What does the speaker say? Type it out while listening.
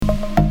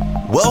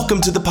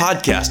Welcome to the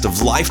podcast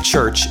of Life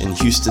Church in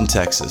Houston,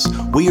 Texas.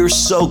 We are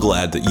so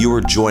glad that you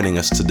are joining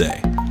us today.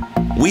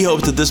 We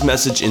hope that this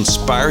message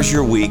inspires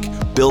your week,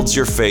 builds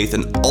your faith,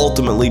 and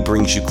ultimately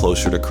brings you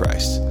closer to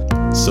Christ.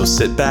 So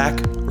sit back,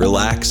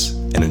 relax,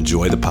 and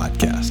enjoy the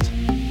podcast.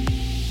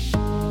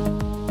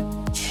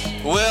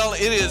 Well,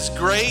 it is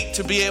great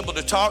to be able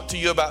to talk to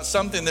you about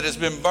something that has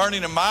been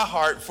burning in my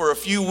heart for a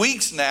few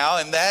weeks now,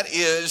 and that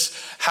is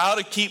how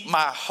to keep my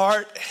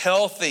heart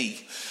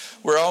healthy.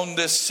 We're on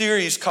this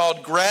series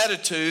called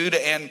Gratitude,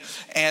 and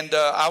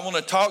I want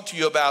to talk to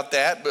you about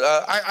that. But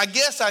I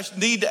guess I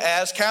need to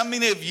ask, how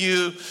many of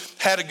you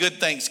had a good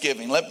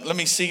Thanksgiving? Let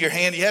me see your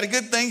hand. You had a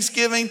good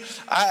Thanksgiving?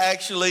 I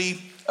actually,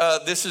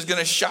 this is going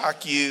to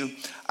shock you,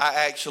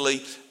 I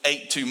actually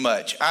ate too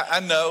much. I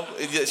know,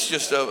 it's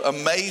just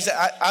amazing.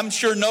 I'm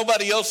sure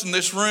nobody else in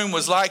this room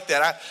was like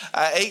that.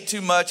 I ate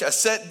too much. I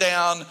sat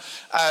down.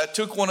 I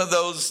took one of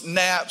those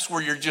naps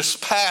where you're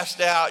just passed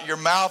out. Your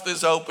mouth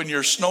is open.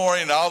 You're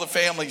snoring. And all the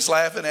family's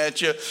laughing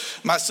at you.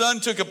 My son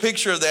took a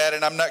picture of that,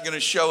 and I'm not going to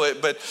show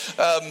it. But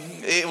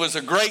it was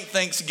a great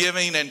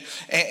Thanksgiving, and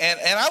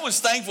I was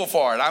thankful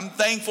for it. I'm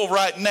thankful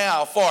right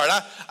now for it.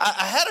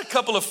 I had a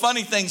couple of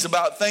funny things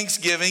about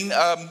Thanksgiving,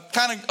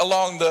 kind of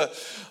along the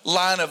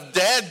line of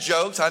dad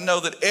jokes. I know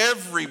that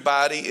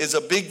everybody is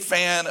a big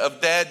fan of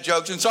dad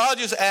jokes. And so I'll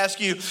just ask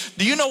you,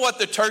 do you know what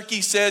the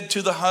turkey said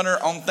to the hunter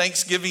on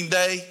Thanksgiving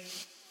Day?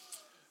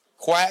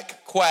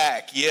 Quack,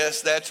 quack.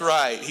 Yes, that's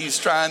right. He's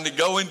trying to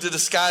go into the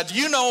sky. Do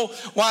you know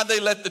why they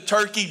let the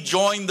turkey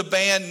join the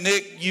band?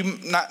 Nick, you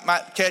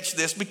might catch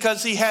this.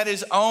 Because he had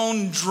his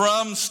own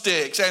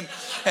drumsticks.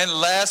 And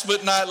last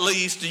but not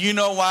least, do you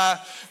know why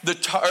the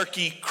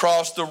turkey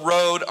crossed the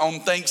road on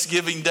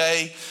Thanksgiving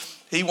Day?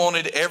 He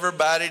wanted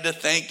everybody to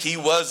think he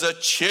was a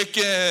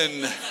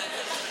chicken.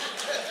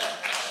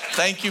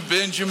 Thank you,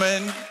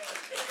 Benjamin.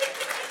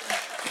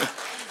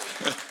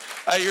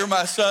 I hear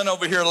my son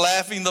over here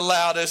laughing the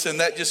loudest,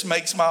 and that just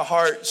makes my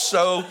heart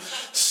so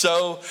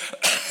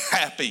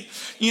happy.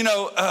 You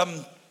know,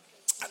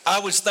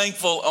 I was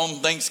thankful on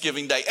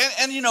Thanksgiving Day,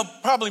 and you know,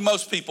 probably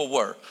most people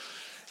were.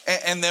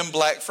 And then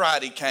Black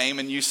Friday came,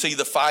 and you see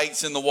the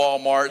fights in the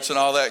Walmarts and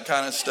all that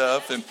kind of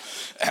stuff.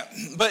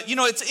 But you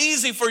know, it's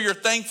easy for your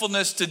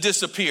thankfulness to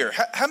disappear.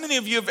 How many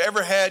of you have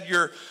ever had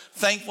your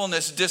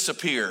thankfulness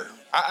disappear?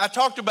 I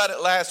talked about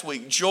it last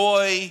week.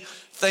 Joy,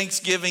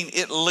 Thanksgiving,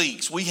 it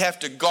leaks. We have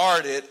to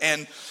guard it,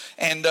 and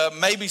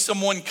maybe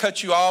someone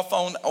cut you off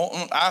on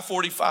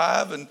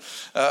I-45,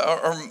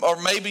 and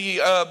or maybe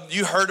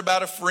you heard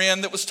about a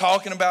friend that was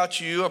talking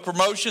about you, a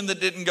promotion that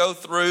didn't go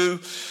through.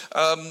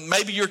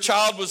 Maybe your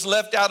child was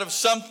left out of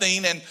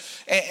something, and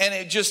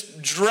it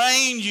just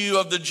drained you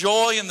of the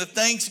joy and the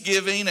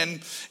thanksgiving.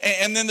 And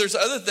then there's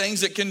other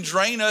things that can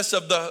drain us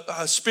of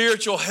the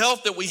spiritual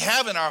health that we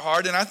have in our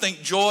heart. And I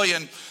think joy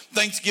and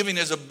thanksgiving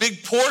is a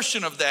big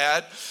portion of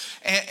that.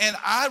 And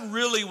I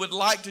really would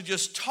like to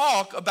just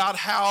talk about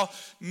how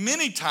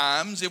many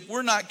times, if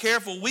we're not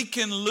careful, we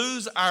can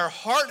lose our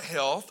heart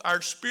health,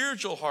 our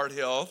spiritual heart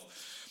health.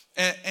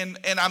 And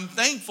I'm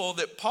thankful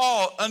that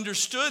Paul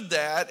understood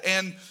that.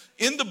 And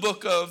in the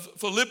book of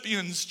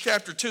Philippians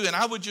chapter 2, and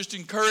I would just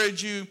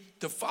encourage you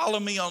to follow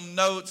me on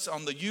notes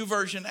on the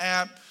YouVersion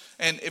app.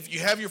 And if you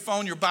have your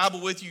phone, your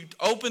Bible with you,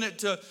 open it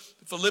to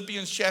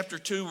Philippians chapter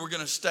 2. We're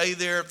going to stay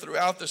there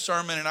throughout the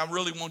sermon, and I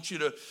really want you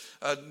to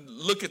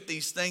look at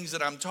these things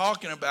that I'm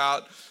talking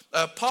about.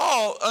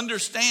 Paul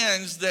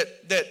understands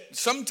that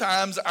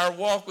sometimes our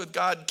walk with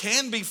God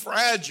can be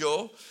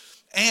fragile,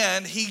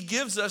 and he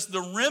gives us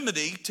the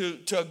remedy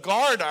to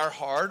guard our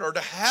heart or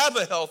to have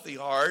a healthy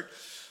heart.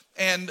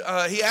 And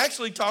he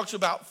actually talks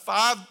about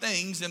 5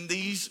 things in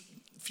these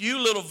few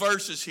little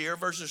verses here,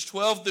 verses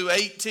 12 through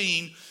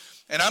 18.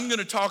 And I'm going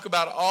to talk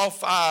about all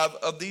 5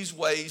 of these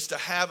ways to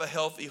have a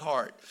healthy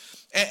heart.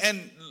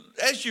 And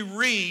as you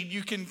read,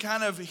 you can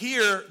kind of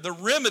hear the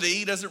remedy.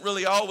 He doesn't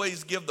really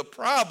always give the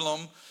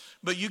problem,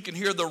 but you can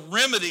hear the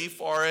remedy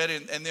for it,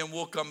 and then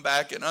we'll come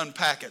back and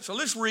unpack it. So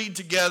let's read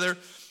together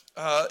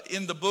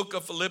in the book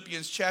of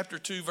Philippians chapter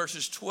 2,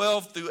 verses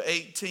 12 through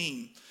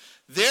 18.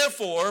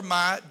 Therefore,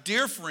 my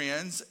dear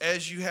friends,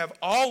 as you have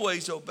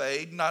always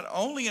obeyed, not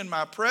only in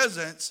my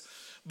presence,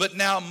 but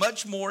now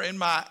much more in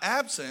my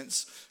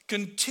absence,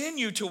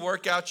 continue to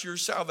work out your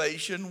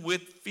salvation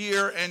with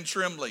fear and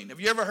trembling. Have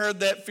you ever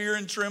heard that, fear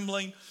and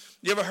trembling?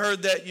 You ever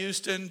heard that,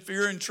 Houston?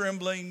 Fear and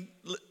trembling,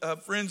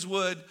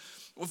 Friendswood?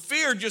 Well,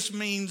 fear just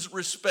means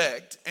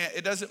respect.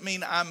 It doesn't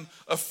mean I'm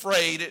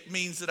afraid. It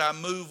means that I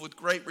move with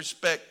great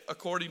respect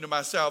according to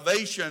my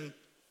salvation.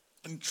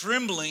 And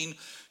trembling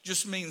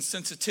just means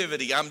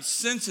sensitivity. I'm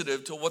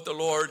sensitive to what the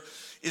Lord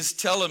is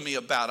telling me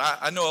about.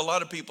 I know a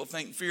lot of people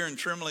think fear and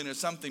trembling is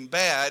something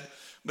bad,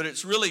 but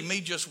it's really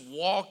me just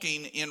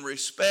walking in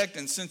respect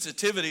and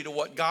sensitivity to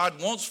what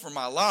God wants for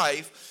my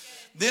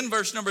life. Then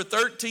verse number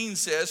 13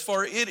 says,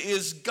 for it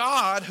is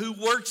God who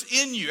works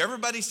in you.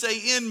 Everybody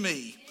say, in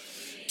me.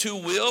 To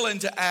will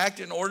and to act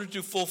in order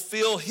to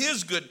fulfill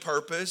his good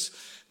purpose.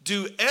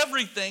 Do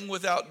everything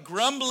without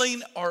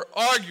grumbling or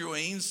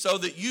arguing, so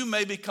that you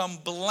may become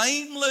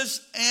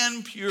blameless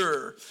and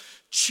pure,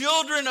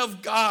 children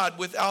of God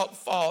without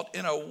fault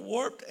in a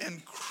warped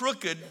and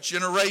crooked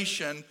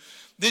generation.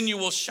 Then you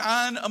will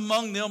shine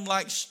among them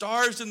like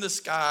stars in the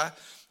sky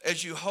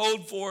as you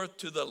hold forth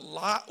to the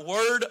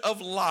word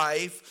of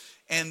life.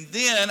 And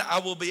then I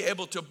will be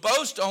able to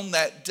boast on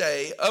that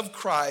day of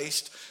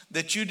Christ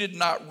that you did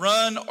not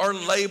run or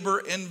labor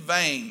in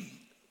vain.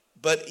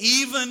 But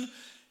even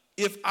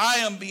if I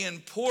am being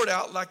poured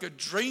out like a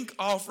drink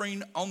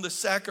offering on the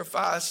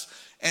sacrifice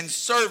and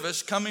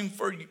service coming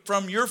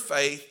from your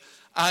faith,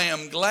 I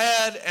am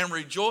glad and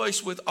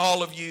rejoice with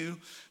all of you.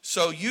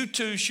 So you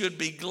too should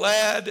be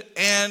glad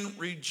and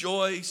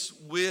rejoice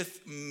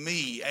with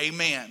me.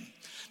 Amen.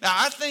 Now,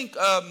 I think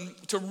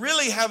to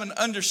really have an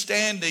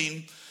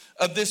understanding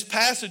of this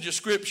passage of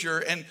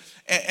Scripture, and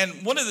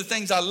one of the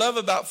things I love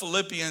about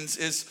Philippians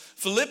is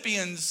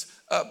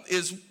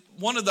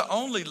one of the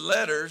only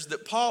letters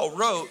that Paul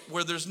wrote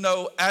where there's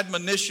no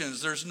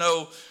admonitions, there's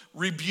no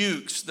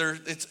rebukes,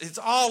 it's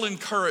all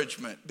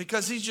encouragement,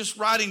 because he's just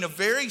writing a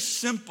very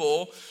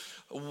simple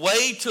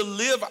way to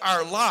live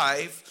our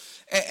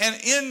life. And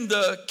in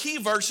the key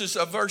verses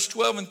of verse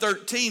 12 and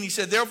 13, he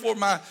said, therefore,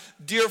 my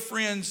dear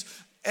friends,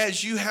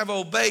 as you have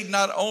obeyed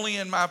not only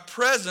in my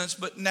presence,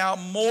 but now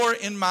more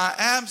in my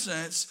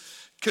absence,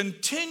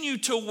 continue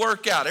to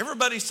work out.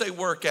 Everybody say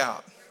work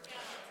out.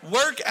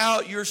 Work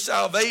out your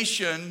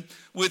salvation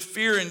with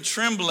fear and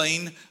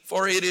trembling,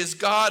 for it is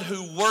God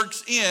who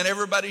works in,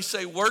 everybody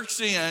say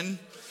works in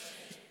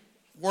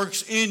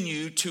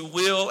you to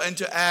will and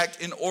to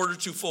act in order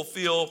to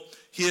fulfill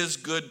his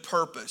good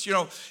purpose. You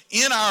know,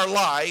 in our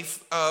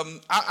life,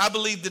 I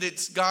believe that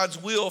it's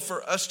God's will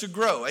for us to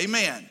grow.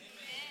 Amen.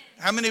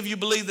 How many of you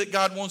believe that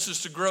God wants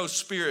us to grow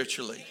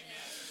spiritually?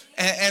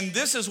 And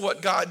this is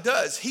what God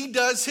does. He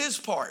does his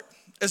part.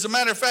 As a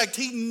matter of fact,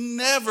 he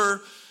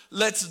never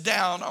lets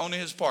down on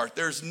his part.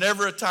 There's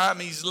never a time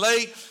he's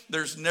late.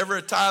 There's never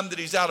a time that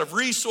he's out of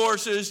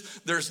resources.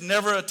 There's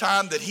never a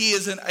time that he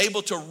isn't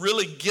able to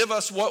really give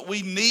us what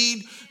we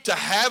need to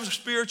have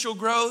spiritual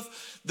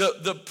growth.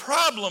 The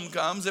problem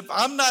comes if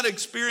I'm not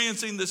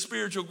experiencing the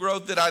spiritual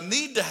growth that I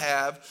need to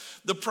have.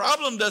 The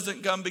problem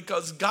doesn't come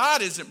because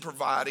God isn't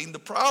providing. The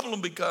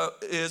problem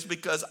is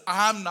because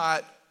I'm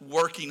not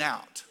working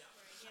out.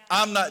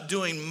 I'm not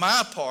doing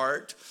my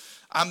part.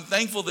 I'm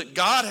thankful that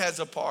God has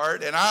a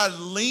part, and I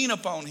lean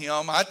upon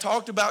him. I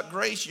talked about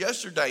grace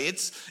yesterday.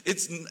 It's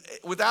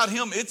without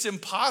him, it's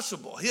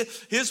impossible.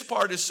 His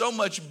part is so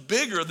much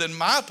bigger than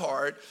my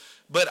part,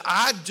 but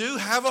I do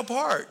have a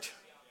part.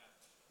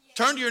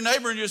 Turn to your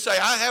neighbor and just say,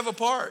 I have a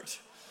part.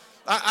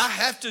 I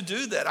have to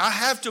do that. I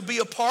have to be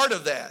a part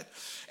of that.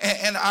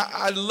 And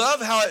I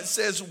love how it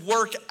says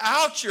work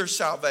out your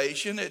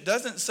salvation. It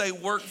doesn't say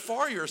work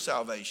for your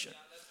salvation.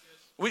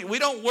 We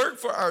don't work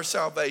for our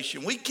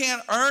salvation. We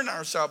can't earn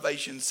our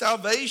salvation.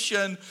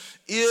 Salvation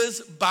is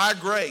by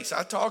grace.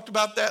 I talked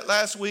about that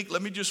last week.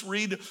 Let me just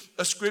read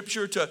a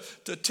scripture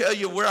to tell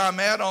you where I'm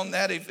at on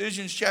that.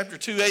 Ephesians chapter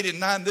 2, 8 and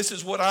 9. This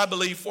is what I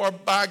believe. For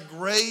by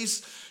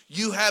grace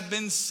you have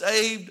been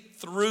saved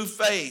through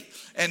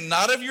faith, and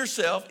not of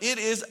yourself. It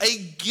is a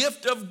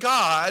gift of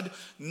God,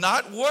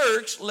 not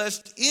works,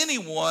 lest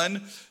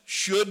anyone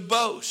should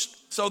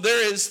boast. So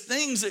there is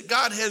things that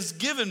God has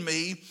given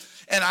me,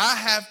 and I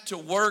have to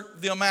work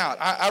them out.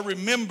 I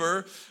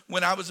remember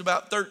when I was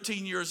about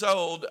 13 years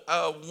old,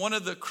 one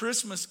of the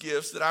Christmas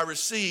gifts that I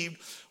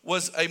received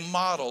was a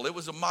model. It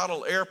was a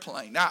model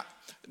airplane. Now,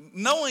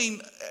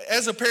 knowing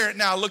as a parent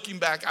now, looking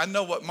back, I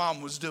know what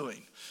mom was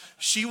doing.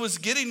 She was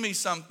getting me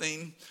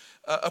something,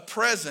 a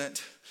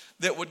present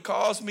that would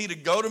cause me to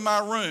go to my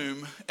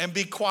room and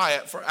be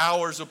quiet for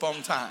hours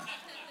upon time.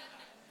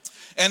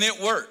 And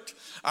it worked.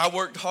 I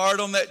worked hard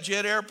on that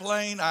jet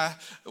airplane. I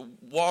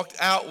walked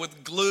out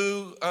with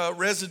glue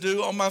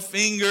residue on my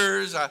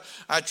fingers.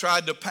 I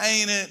tried to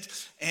paint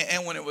it.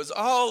 And when it was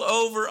all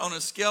over, on a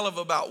scale of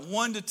about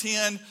 1 to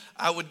 10,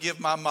 I would give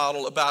my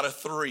model about a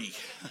 3.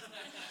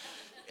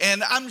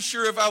 And I'm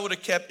sure if I would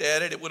have kept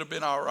at it, it would have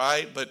been all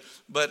right. But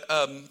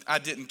I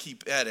didn't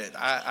keep at it.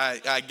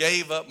 I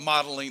gave up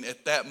modeling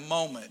at that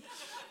moment.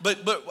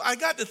 But I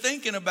got to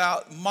thinking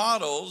about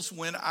models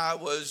when I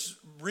was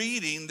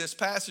reading this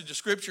passage of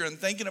scripture and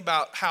thinking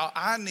about how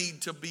I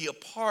need to be a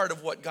part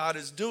of what God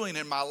is doing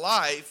in my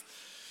life.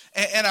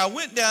 And I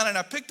went down and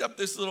I picked up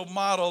this little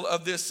model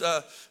of this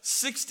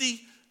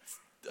 1960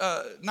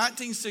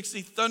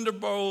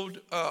 Thunderbird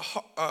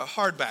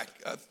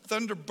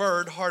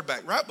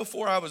hardback, right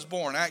before I was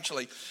born,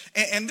 actually.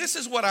 And this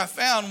is what I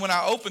found when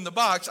I opened the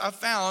box. I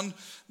found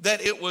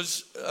that it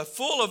was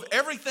full of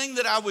everything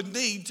that I would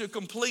need to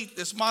complete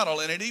this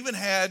model, and it even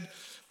had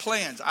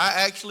plans. I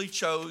actually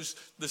chose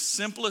the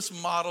simplest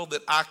model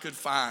that I could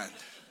find.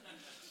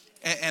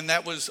 And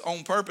that was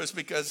on purpose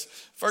because,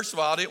 first of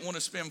all, I didn't want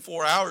to spend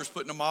 4 hours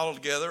putting a model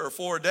together or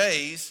 4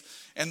 days.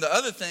 And the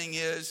other thing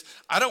is,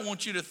 I don't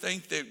want you to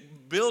think that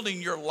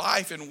building your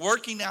life and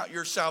working out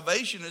your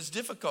salvation is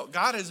difficult.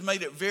 God has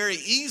made it very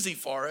easy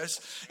for us.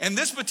 And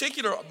this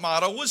particular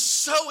model was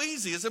so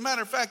easy. As a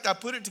matter of fact, I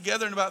put it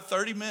together in about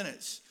 30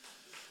 minutes.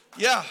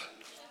 Yeah.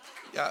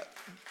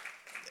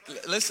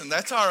 Listen,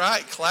 that's all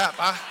right. Clap.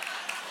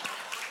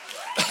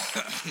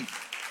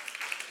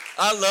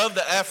 I love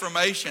the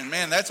affirmation.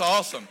 Man, that's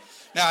awesome.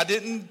 Now, I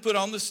didn't put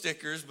on the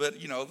stickers, but,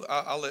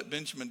 I'll let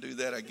Benjamin do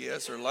that, I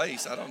guess, or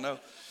Lace. I don't know.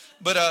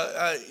 But,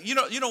 you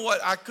know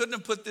what? I couldn't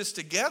have put this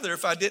together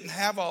if I didn't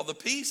have all the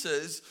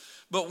pieces.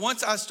 But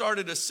once I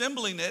started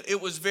assembling it, it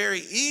was very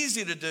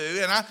easy to do.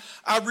 And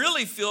I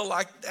really feel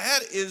like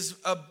that is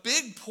a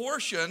big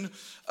portion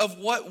of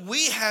what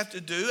we have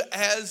to do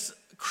as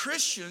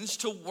Christians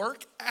to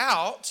work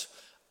out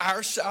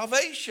our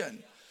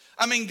salvation.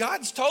 I mean,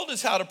 God's told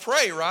us how to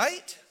pray,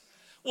 right?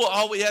 Well,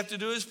 all we have to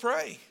do is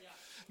pray.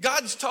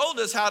 God's told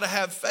us how to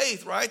have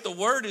faith, right? The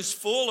word is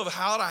full of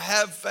how to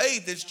have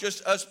faith. It's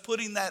just us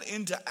putting that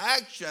into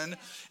action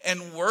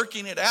and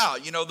working it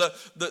out.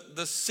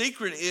 The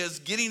secret is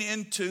getting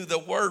into the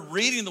word,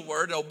 reading the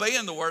word, and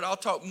obeying the word. I'll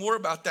talk more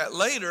about that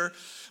later.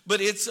 But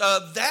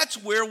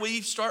that's where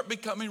we start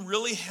becoming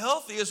really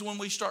healthy, is when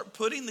we start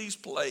putting these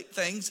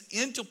things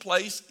into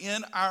place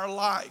in our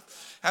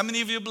life. How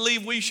many of you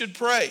believe we should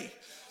pray?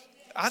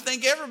 I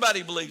think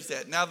everybody believes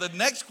that. Now, the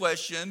next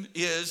question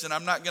is, and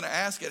I'm not going to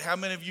ask it, how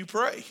many of you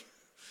pray?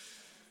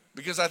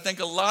 Because I think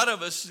a lot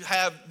of us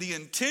have the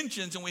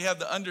intentions and we have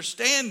the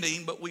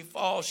understanding, but we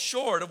fall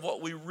short of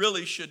what we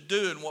really should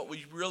do and what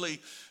we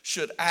really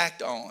should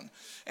act on.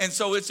 And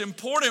so it's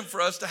important for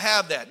us to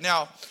have that.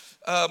 Now,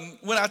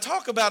 when I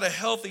talk about a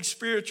healthy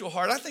spiritual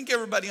heart, I think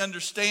everybody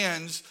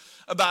understands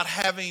about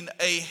having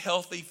a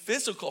healthy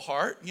physical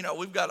heart.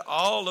 We've got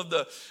all of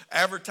the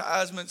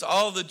advertisements,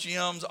 all the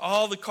gyms,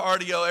 all the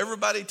cardio.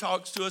 Everybody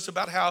talks to us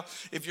about how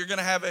if you're going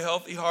to have a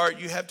healthy heart,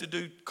 you have to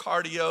do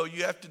cardio,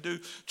 you have to do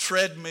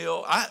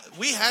treadmill.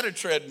 We had a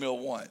treadmill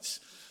once.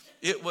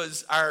 It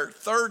was our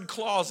third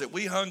closet.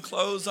 We hung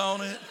clothes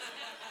on it.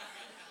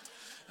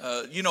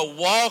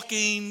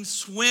 Walking,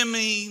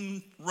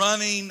 swimming,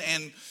 running,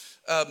 and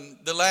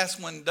the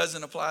last one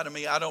doesn't apply to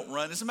me. I don't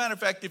run. As a matter of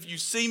fact, if you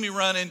see me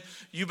running,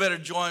 you better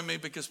join me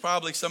because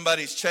probably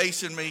somebody's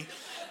chasing me.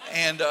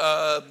 And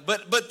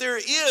but there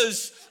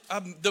is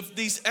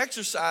these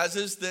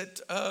exercises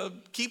that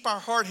keep our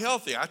heart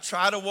healthy. I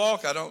try to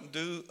walk. I don't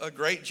do a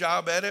great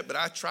job at it, but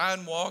I try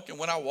and walk. And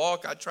when I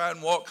walk, I try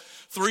and walk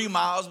 3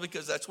 miles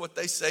because that's what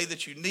they say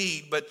that you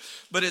need. But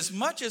as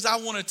much as I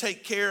want to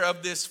take care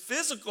of this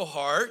physical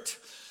heart,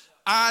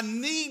 I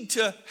need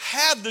to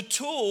have the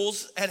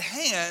tools at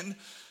hand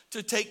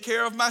to take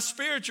care of my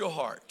spiritual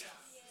heart.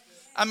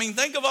 I mean,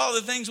 think of all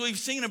the things we've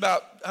seen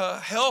about a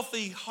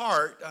healthy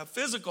heart, a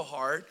physical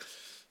heart.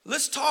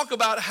 Let's talk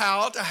about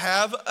how to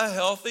have a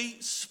healthy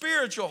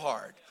spiritual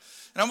heart.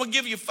 And I'm going to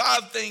give you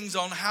 5 things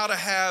on how to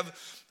have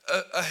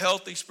a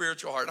healthy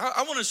spiritual heart.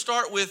 I want to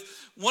start with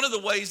one of the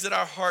ways that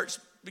our hearts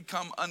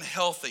become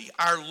unhealthy,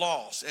 our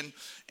loss.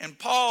 And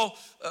Paul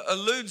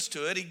alludes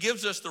to it. He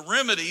gives us the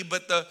remedy,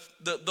 but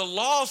the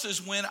loss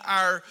is when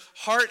our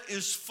heart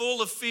is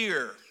full of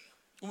fear.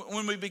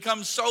 When we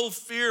become so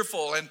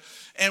fearful,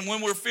 and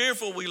when we're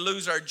fearful, we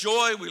lose our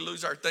joy, we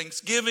lose our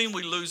thanksgiving,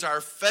 we lose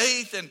our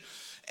faith.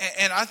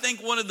 And I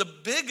think one of the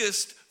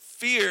biggest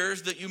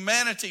fears that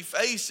humanity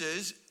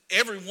faces,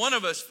 every one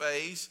of us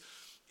face,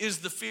 is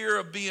the fear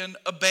of being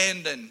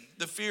abandoned,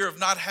 the fear of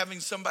not having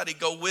somebody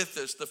go with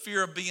us, the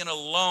fear of being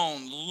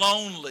alone,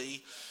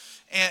 lonely.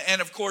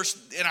 And of course,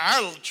 in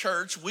our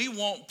church, we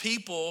want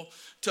people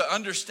to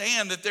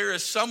understand that there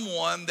is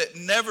someone that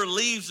never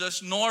leaves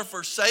us nor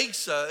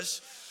forsakes us,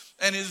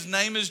 and his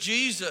name is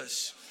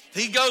Jesus.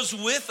 He goes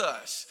with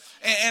us.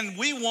 And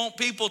we want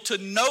people to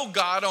know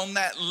God on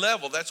that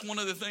level. That's one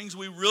of the things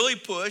we really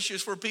push,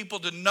 is for people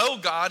to know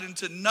God and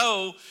to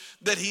know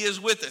that he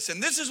is with us.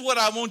 And this is what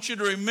I want you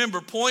to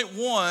remember. Point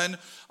 1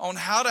 on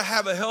how to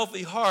have a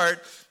healthy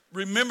heart.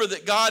 Remember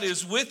that God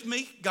is with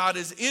me, God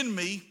is in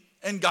me,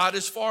 and God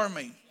is for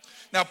me.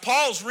 Now,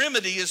 Paul's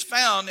remedy is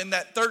found in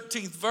that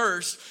 13th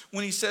verse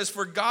when he says,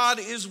 for God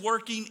is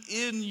working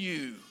in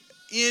you,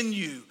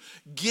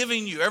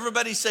 giving you.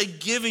 Everybody say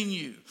giving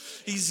you.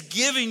 He's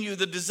giving you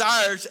the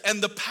desires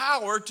and the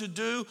power to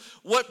do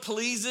what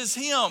pleases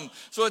him.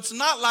 So it's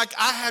not like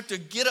I have to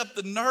get up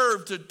the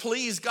nerve to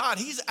please God.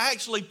 He's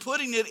actually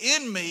putting it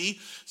in me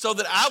so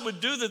that I would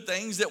do the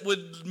things that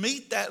would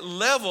meet that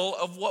level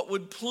of what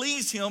would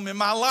please him in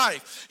my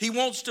life. He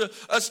wants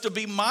us to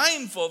be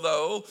mindful,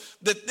 though,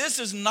 that this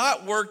is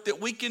not work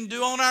that we can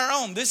do on our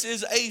own. This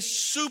is a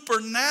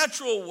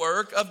supernatural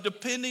work of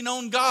depending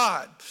on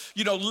God.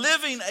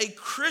 Living a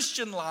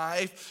Christian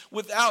life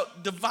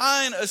without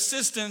divine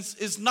assistance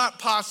is not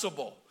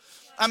possible.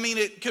 I mean,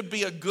 it could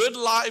be a good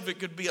life, it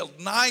could be a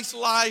nice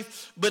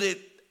life, but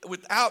it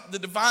without the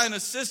divine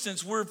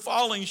assistance, we're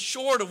falling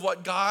short of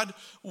what God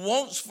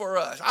wants for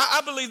us.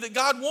 I believe that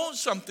God wants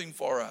something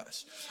for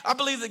us. I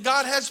believe that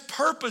God has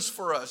purpose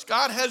for us.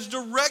 God has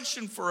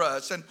direction for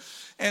us.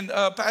 And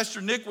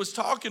Pastor Nick was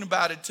talking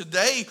about it.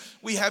 Today,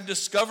 we have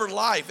Discover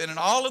Life. And in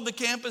all of the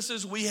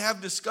campuses, we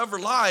have Discover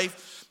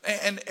Life.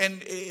 And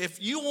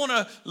if you want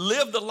to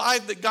live the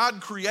life that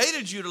God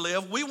created you to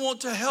live, we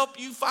want to help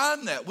you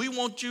find that. We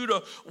want you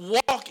to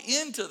walk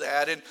into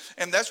that.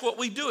 And that's what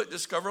we do at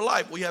Discover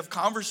Life. We have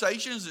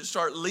conversations that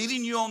start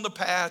leading you on the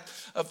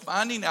path of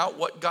finding out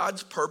what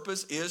God's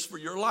purpose is for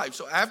your life.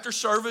 So after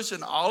service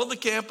in all of the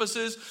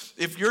campuses,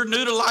 if you're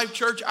new to Life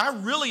Church, I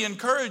really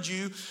encourage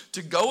you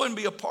to go and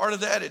be a part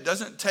of that. It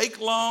doesn't take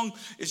long.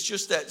 It's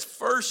just that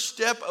first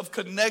step of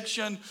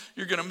connection.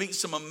 You're going to meet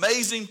some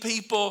amazing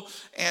people.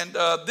 And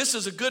this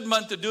is a good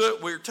month to do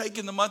it. We're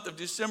taking the month of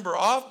December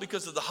off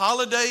because of the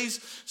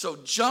holidays. So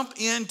jump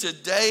in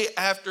today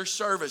after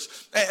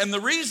service. And the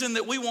reason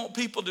that we want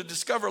people to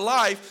discover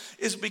life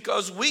is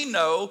because we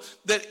know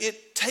that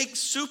it takes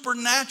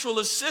supernatural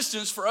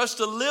assistance for us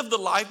to live the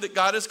life that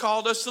God has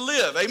called us to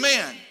live.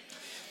 Amen.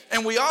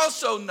 And we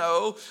also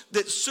know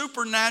that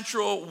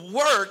supernatural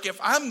work, if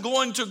I'm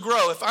going to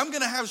grow, if I'm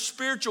going to have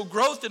spiritual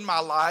growth in my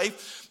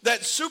life,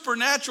 that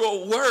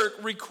supernatural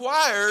work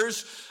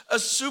requires a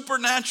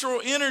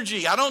supernatural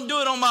energy. I don't do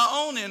it on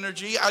my own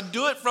energy. I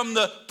do it from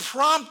the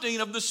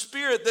prompting of the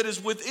Spirit that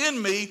is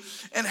within me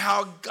and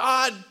how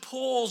God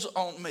pulls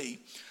on me.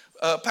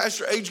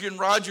 Pastor Adrian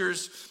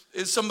Rogers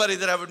is somebody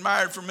that I've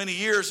admired for many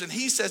years, and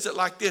he says it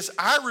like this: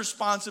 our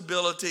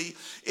responsibility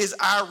is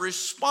our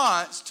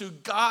response to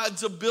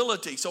God's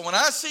ability. So when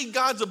I see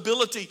God's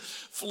ability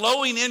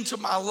flowing into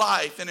my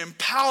life and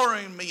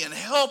empowering me and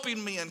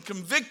helping me and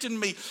convicting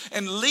me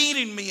and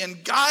leading me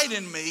and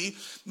guiding me,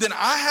 then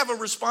I have a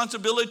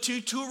responsibility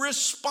to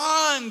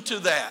respond to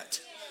that.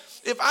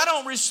 If I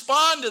don't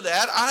respond to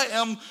that, I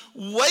am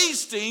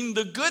wasting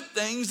the good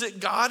things that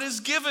God has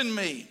given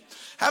me.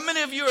 How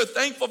many of you are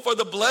thankful for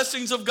the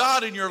blessings of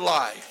God in your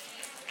life?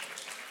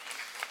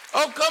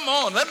 Oh, come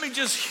on. Let me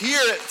just hear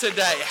it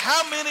today.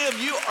 How many of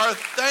you are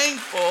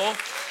thankful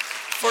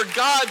for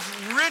God's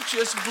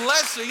richest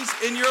blessings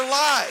in your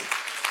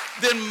life?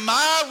 Then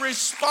my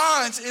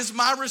response is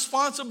my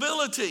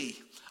responsibility.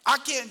 I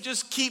can't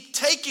just keep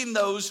taking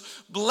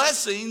those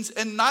blessings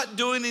and not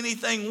doing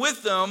anything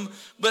with them,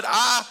 but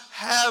I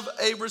have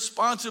a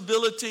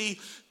responsibility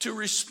to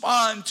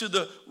respond to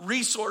the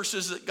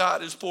resources that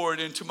God is pouring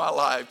into my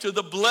life, to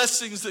the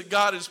blessings that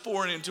God is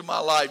pouring into my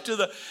life, to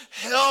the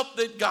help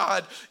that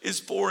God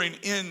is pouring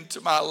into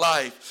my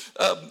life.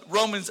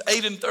 Romans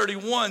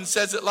 8:31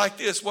 says it like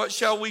this: what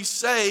shall we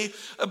say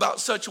about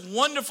such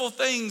wonderful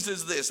things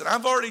as this? And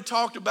I've already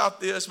talked about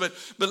this, but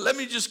let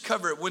me just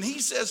cover it. When he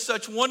says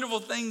such wonderful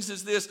things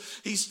as this,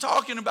 he's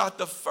talking about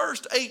the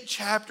first 8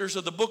 chapters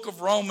of the book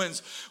of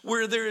Romans,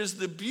 where there is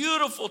the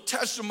beautiful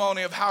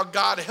testimony of how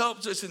God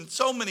helps us in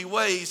so many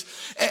ways.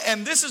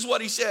 And this is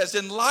what he says: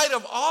 in light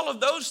of all of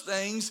those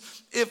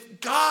things,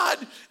 if God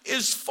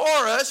is for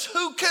us,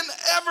 who can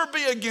ever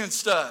be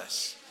against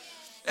us?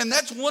 And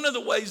that's one of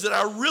the ways that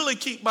I really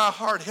keep my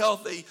heart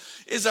healthy,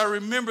 is I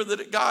remember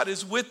that God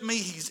is with me,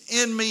 he's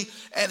in me,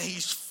 and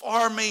he's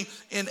for me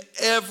in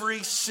every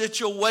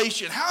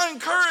situation. How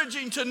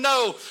encouraging to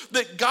know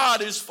that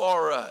God is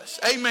for us.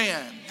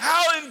 Amen.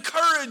 How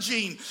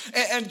encouraging.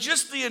 And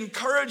just the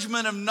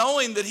encouragement of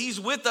knowing that he's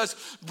with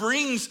us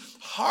brings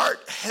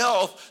heart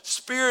health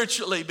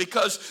spiritually,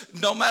 because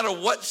no matter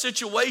what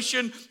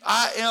situation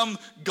I am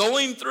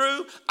going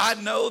through, I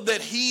know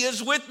that he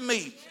is with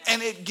me,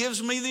 and it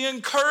gives me the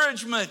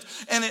encouragement,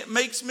 and it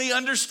makes me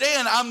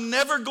understand I'm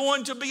never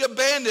going to be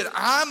abandoned.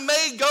 I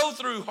may go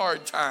through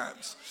hard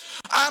times.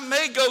 I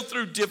may go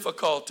through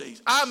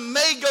difficulties. I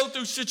may go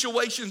through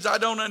situations I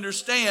don't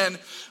understand,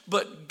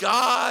 but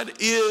God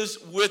is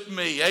with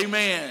me.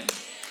 Amen.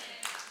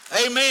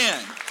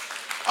 Amen.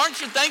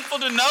 Aren't you thankful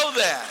to know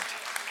that?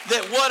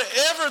 That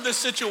whatever the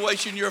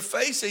situation you're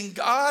facing,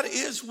 God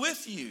is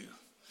with you.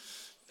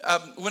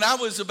 When I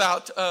was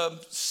about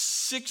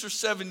 6 or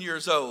 7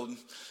 years old,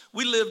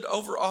 we lived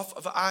over off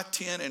of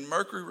I-10 and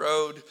Mercury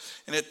Road.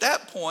 And at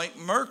that point,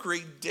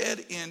 Mercury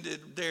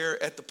dead-ended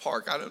there at the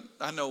park.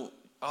 I know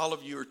all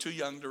of you are too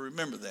young to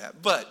remember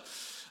that. But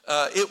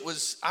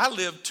I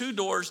lived 2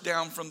 doors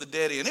down from the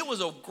dead end. It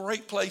was a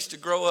great place to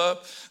grow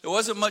up. There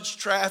wasn't much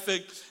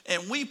traffic.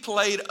 And we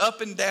played up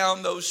and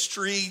down those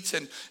streets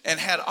and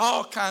had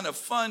all kind of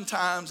fun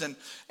times. And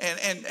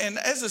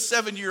as a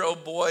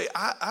 7-year-old boy,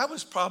 I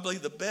was probably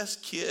the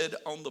best kid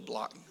on the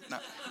block.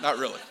 Not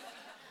really.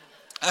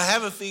 I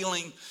have a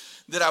feeling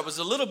that I was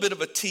a little bit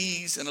of a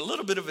tease and a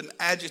little bit of an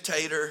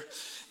agitator.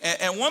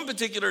 And one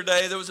particular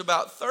day, there was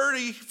about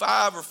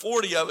 35 or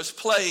 40 of us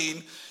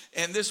playing,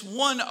 and this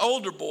one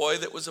older boy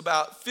that was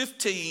about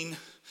 15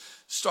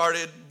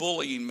 started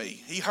bullying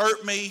me. He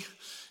hurt me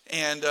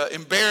and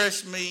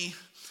embarrassed me,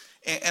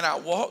 and I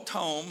walked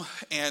home,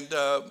 and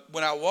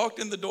when I walked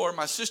in the door,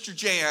 my sister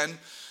Jan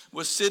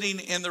was sitting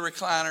in the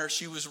recliner.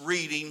 She was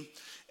reading,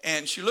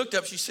 And she looked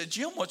up, she said,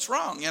 Jim, what's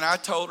wrong? And I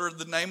told her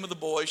the name of the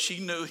boy. She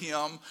knew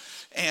him.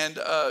 And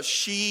I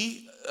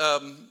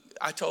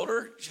told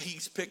her,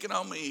 he's picking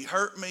on me, he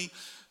hurt me,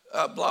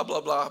 blah,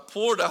 blah, blah.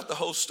 Poured out the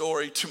whole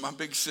story to my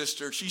big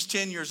sister. She's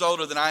 10 years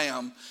older than I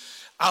am.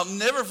 I'll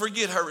never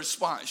forget her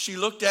response. She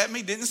looked at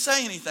me, didn't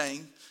say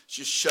anything,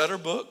 just shut her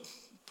book,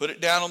 put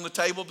it down on the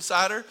table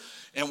beside her,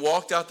 and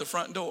walked out the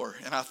front door.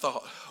 And I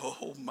thought,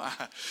 oh my,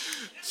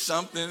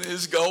 something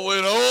is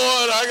going on.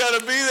 I got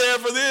to be there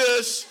for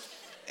this.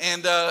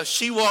 And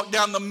she walked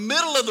down the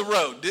middle of the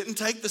road, didn't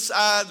take the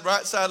side,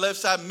 right side, left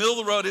side, middle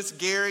of the road. It's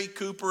Gary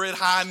Cooper at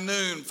high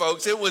noon,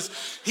 folks.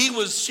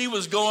 She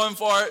was going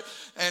for it.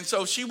 And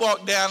so she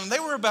walked down, and they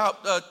were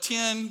about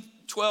 10,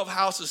 12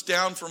 houses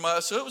down from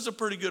us. So it was a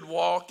pretty good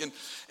walk.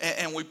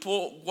 And we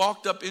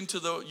walked up into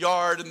the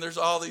yard, and there's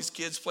all these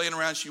kids playing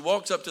around. She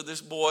walks up to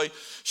this boy.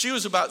 She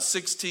was about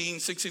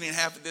 16 and a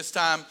half at this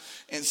time,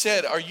 and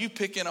said, are you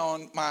picking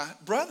on my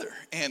brother?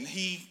 And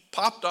he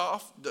popped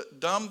off, the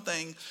dumb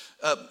thing.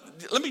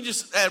 Let me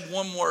just add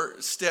one more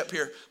step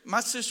here.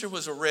 My sister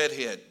was a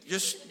redhead.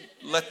 Just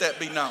let that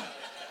be known.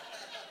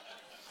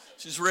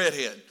 She's a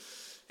redhead.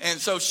 And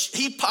so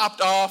he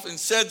popped off and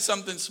said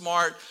something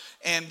smart,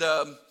 and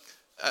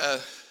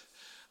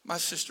my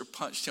sister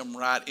punched him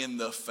right in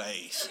the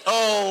face.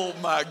 Oh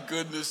my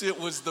goodness, it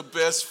was the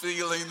best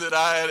feeling that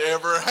I had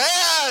ever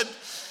had.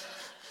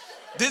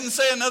 Didn't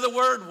say another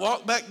word,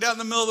 walked back down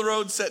the middle of the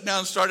road, sat down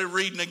and started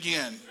reading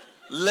again.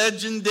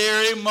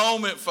 Legendary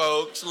moment,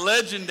 folks,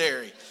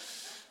 legendary.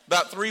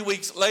 About 3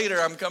 weeks later,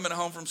 I'm coming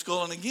home from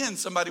school, and again,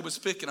 somebody was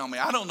picking on me.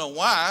 I don't know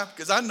why,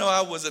 because I know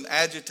I wasn't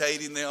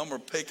agitating them or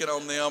picking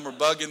on them or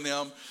bugging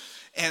them.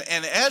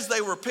 And as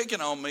they were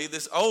picking on me,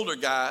 this older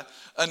guy,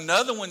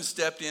 another one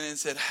stepped in and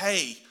said,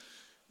 hey,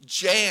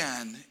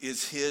 Jan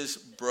is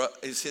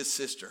his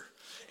sister.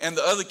 And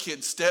the other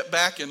kid stepped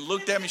back and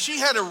looked at me. She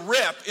had a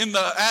rep in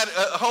the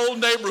whole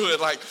neighborhood,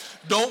 like,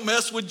 don't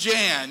mess with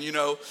Jan, you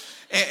know.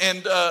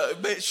 And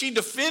she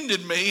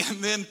defended me,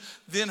 and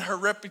then her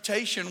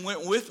reputation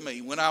went with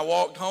me when I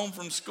walked home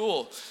from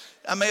school.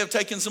 I may have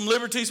taken some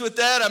liberties with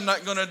that. I'm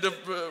not going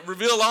to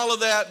reveal all of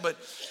that.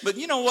 But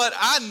you know what?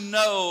 I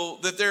know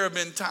that there have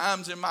been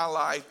times in my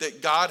life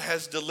that God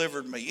has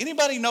delivered me.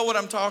 Anybody know what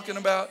I'm talking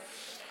about?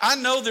 I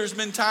know there's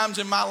been times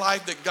in my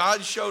life that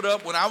God showed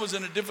up when I was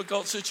in a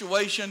difficult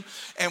situation,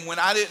 and when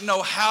I didn't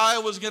know how I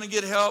was going to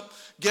get help.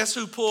 Guess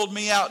who pulled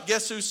me out?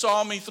 Guess who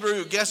saw me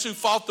through? Guess who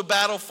fought the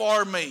battle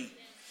for me?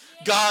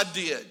 God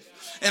did.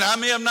 And I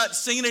may have not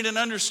seen it and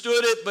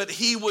understood it, but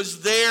he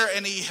was there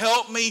and he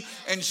helped me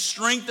and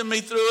strengthened me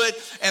through it.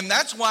 And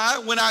that's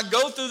why when I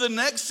go through the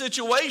next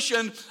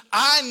situation,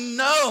 I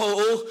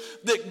know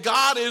that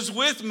God is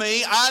with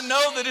me. I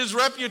know that his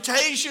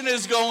reputation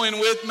is going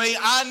with me.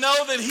 I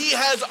know that he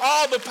has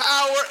all the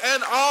power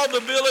and all the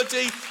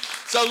ability.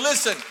 So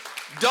listen,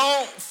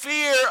 don't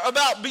fear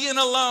about being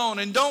alone,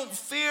 and don't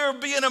fear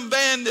being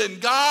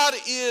abandoned. God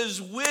is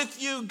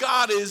with you,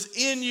 God is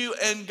in you,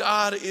 and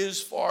God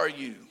is for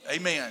you.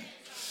 Amen.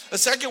 The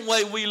second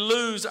way we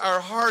lose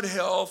our heart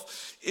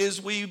health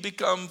is we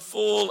become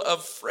full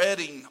of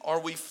fretting,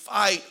 or we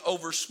fight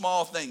over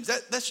small things.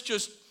 That's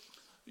just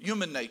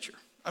human nature.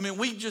 I mean,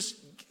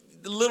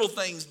 the little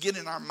things get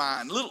in our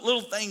mind.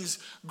 Little things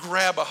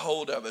grab a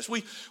hold of us.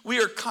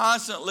 We are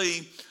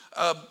constantly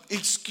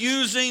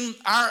excusing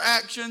our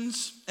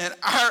actions and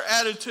our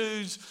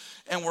attitudes,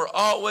 and we're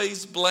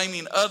always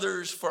blaming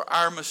others for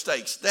our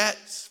mistakes.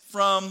 That's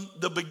from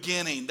the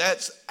beginning.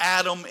 That's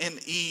Adam and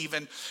Eve.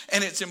 And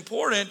it's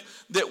important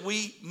that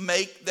we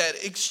make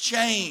that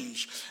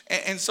exchange.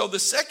 And so the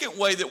second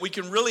way that we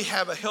can really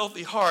have a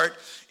healthy heart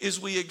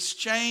is we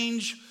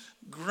exchange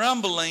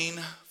grumbling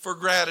for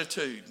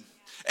gratitude.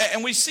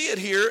 And we see it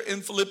here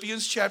in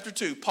Philippians chapter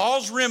 2.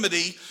 Paul's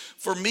remedy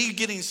for me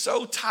getting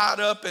so tied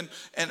up and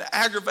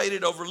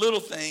aggravated over little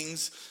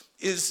things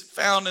is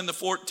found in the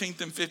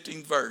 14th and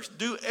 15th verse.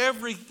 Do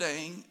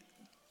everything,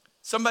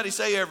 somebody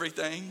say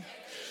everything,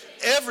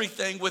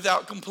 everything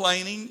without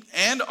complaining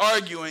and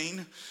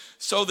arguing,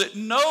 so that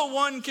no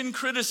one can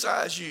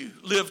criticize you.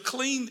 Live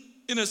clean,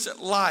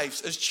 innocent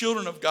lives as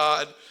children of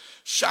God,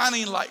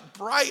 shining like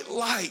bright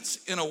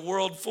lights in a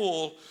world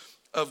full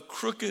of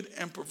crooked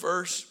and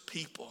perverse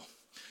people.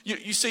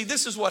 You see,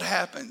 this is what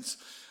happens.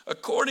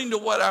 According to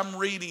what I'm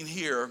reading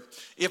here,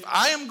 if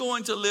I am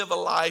going to live a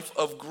life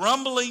of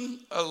grumbling,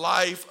 a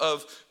life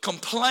of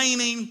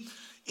complaining,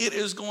 it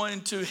is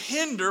going to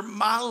hinder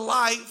my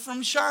light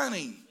from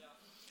shining.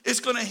 It's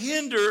going to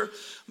hinder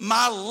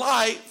my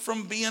light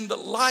from being the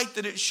light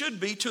that it should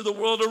be to the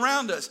world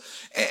around us.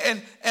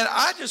 And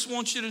I just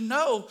want you to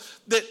know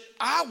that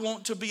I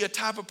want to be a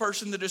type of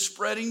person that is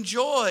spreading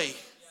joy,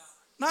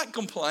 not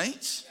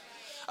complaints.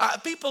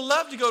 People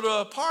love to go to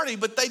a party,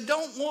 but they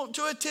don't want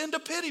to attend a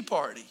pity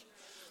party.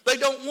 They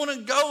don't want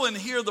to go and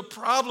hear the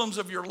problems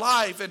of your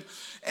life.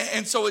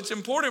 And so it's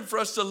important for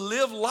us to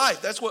live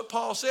life. That's what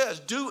Paul says.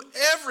 Do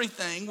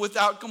everything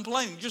without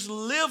complaining. Just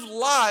live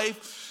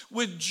life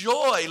with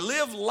joy.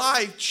 Live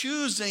life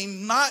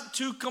choosing not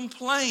to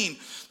complain.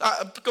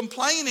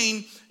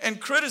 Complaining and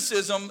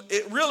criticism,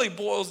 it really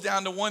boils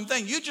down to one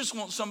thing. You just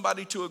want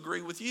somebody to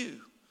agree with you.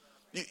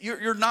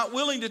 You're not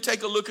willing to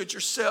take a look at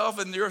yourself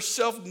and your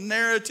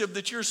self-narrative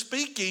that you're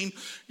speaking.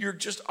 You're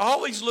just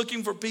always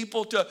looking for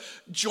people to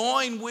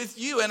join with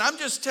you. And I'm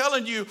just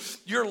telling you,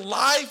 your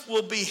life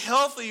will be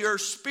healthier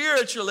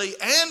spiritually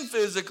and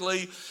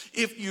physically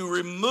if you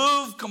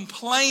remove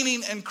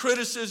complaining and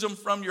criticism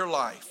from your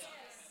life.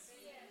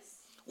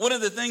 One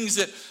of the things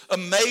that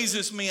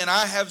amazes me, and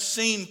I have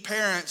seen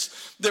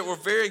parents that were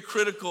very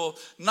critical,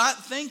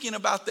 not thinking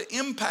about the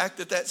impact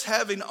that that's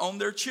having on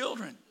their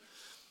children.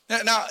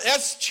 Now,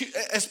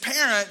 as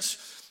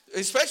parents,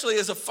 especially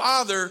as a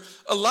father,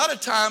 a lot of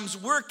times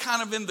we're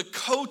kind of in the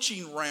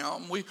coaching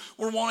realm. We're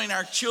wanting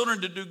our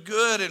children to do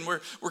good, and we're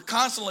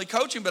constantly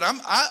coaching. But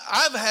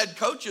I've had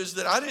coaches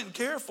that I didn't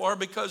care for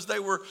because they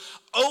were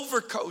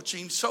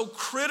over-coaching, so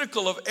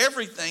critical of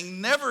everything,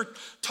 never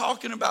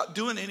talking about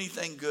doing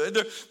anything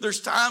good.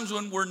 There's times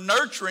when we're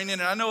nurturing, and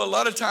I know a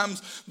lot of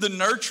times the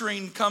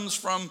nurturing comes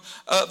from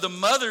the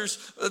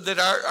mothers, that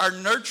our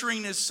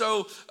nurturing is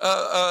so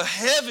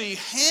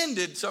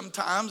heavy-handed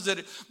sometimes that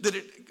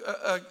it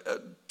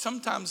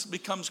sometimes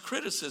becomes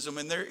criticism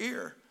in their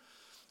ear.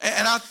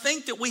 And I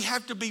think that we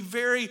have to be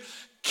very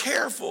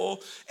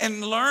careful and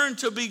learn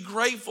to be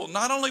grateful,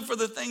 not only for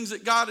the things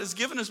that God has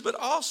given us, but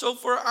also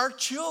for our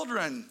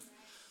children.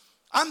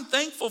 I'm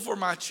thankful for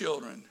my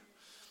children.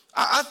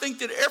 I think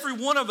that every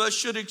one of us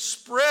should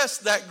express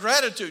that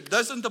gratitude.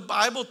 Doesn't the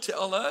Bible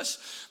tell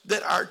us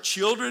that our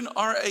children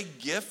are a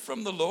gift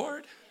from the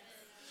Lord?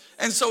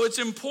 And so it's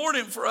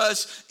important for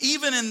us,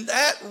 even in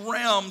that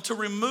realm, to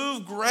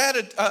remove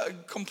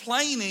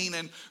complaining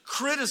and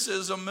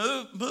criticism,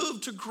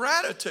 move to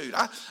gratitude.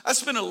 I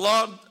spent a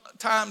long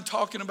time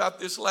talking about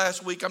this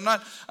last week. I'm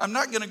not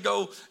going to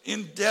go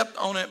in depth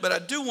on it, but I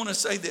do want to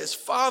say this.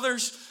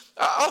 Fathers,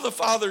 all the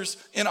fathers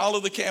in all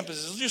of the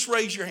campuses, just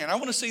raise your hand. I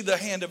want to see the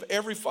hand of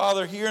every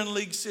father here in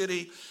League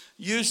City,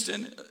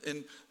 Houston,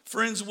 and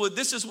Friendswood.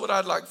 This is what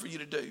I'd like for you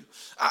to do.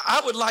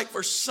 I would like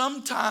for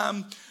some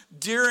time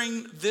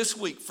during this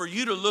week for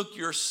you to look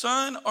your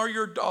son or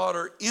your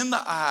daughter in the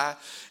eye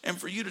and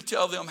for you to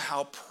tell them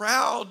how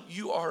proud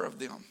you are of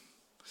them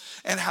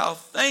and how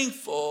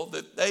thankful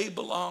that they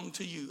belong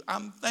to you.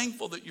 I'm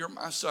thankful that you're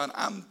my son.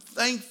 I'm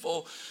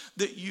thankful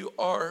that you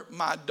are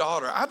my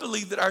daughter. I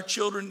believe that our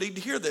children need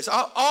to hear this.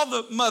 All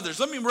the mothers,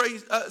 let me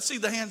see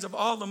the hands of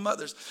all the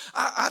mothers.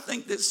 I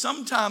think that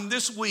sometime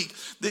this week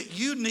that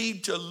you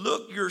need to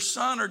look your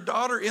son or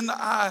daughter in the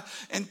eye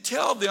and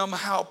tell them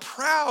how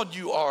proud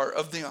you are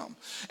of them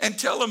and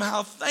tell them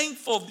how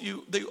thankful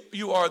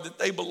you are that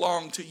they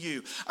belong to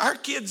you. Our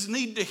kids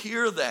need to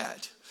hear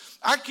that.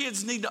 Our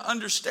kids need to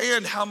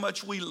understand how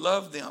much we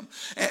love them.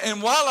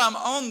 And while I'm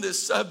on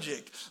this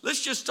subject,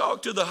 let's just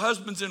talk to the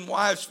husbands and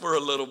wives for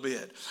a little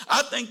bit.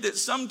 I think that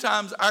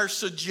sometimes our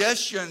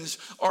suggestions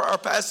or our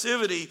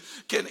passivity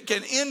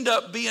can end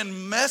up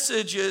being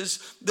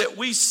messages that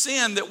we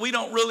send that we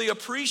don't really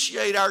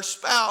appreciate our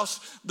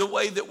spouse the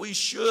way that we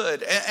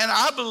should. And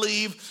I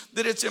believe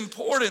that it's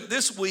important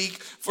this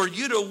week for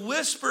you to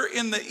whisper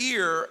in the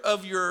ear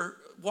of your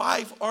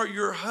wife or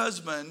your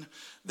husband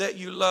that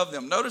you love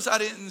them. Notice I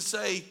didn't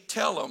say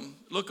tell them,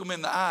 look them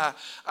in the eye.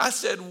 I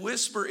said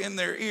whisper in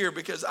their ear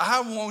because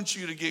I want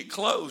you to get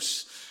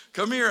close.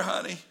 Come here,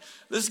 honey.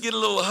 Let's get a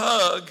little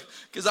hug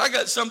because I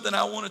got something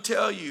I want to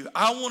tell you.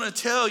 I want to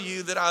tell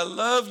you that I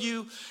love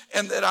you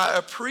and that I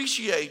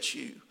appreciate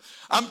you.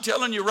 I'm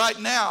telling you right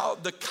now,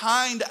 the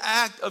kind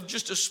act of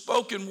just a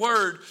spoken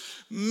word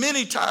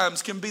many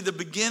times can be the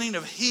beginning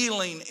of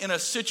healing in a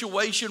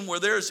situation where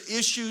there's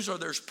issues or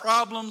there's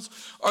problems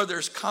or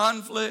there's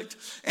conflict.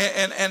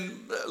 And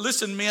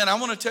listen, men, I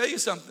want to tell you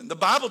something. The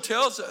Bible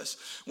tells us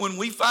when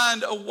we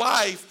find a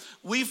wife,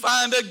 we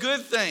find a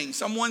good thing.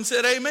 Someone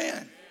said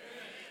amen.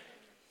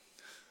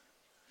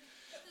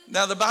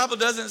 Now, the Bible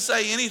doesn't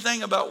say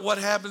anything about what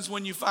happens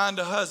when you find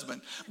a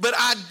husband, but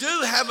I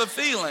do have a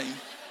feeling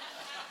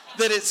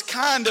that it's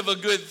kind of a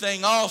good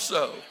thing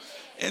also.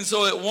 And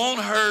so it won't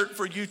hurt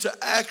for you to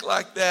act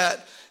like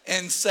that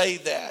and say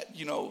that.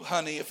 You know,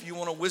 honey, if you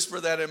want to whisper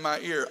that in my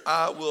ear,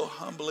 I will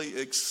humbly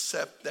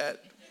accept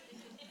that.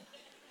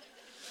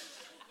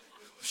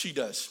 She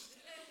does.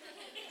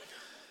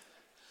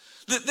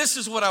 This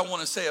is what I want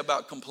to say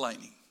about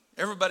complaining.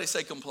 Everybody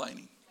say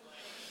complaining.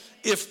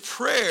 If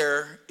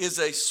prayer is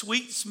a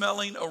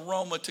sweet-smelling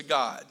aroma to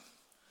God,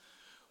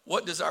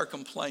 what does our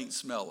complaint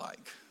smell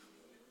like?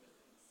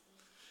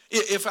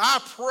 If I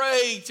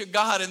pray to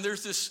God and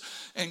there's this,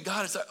 and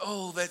God is like,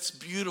 oh, that's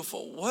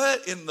beautiful.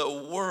 What in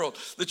the world?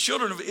 The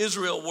children of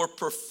Israel were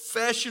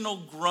professional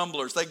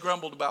grumblers. They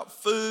grumbled about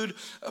food,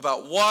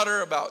 about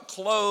water, about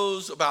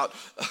clothes, about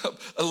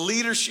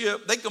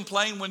leadership. They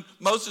complained when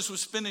Moses was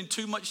spending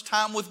too much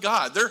time with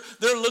God.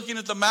 They're looking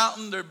at the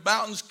mountain, their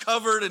mountain's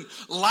covered in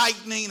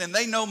lightning, and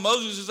they know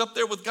Moses is up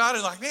there with God,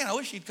 and like, man, I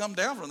wish he'd come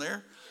down from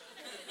there.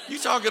 You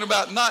talking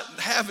about not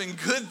having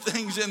good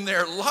things in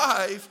their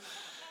life.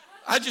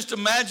 I just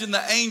imagine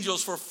the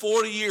angels for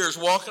 40 years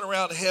walking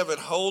around heaven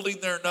holding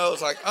their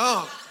nose like,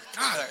 oh,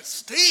 God, that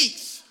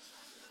stinks.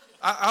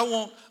 I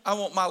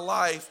want my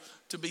life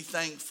to be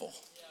thankful.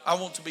 I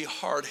want to be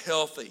heart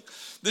healthy.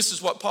 This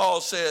is what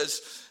Paul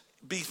says,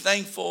 be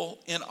thankful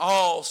in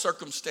all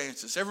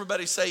circumstances.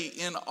 Everybody say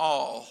in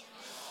all.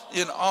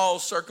 In all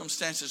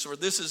circumstances, for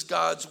this is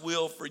God's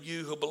will for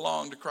you who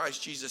belong to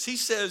Christ Jesus. He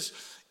says,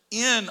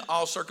 in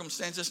all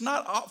circumstances,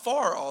 not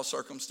for all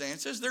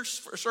circumstances.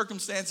 There's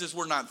circumstances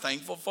we're not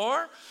thankful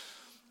for.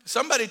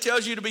 Somebody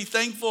tells you to be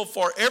thankful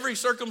for every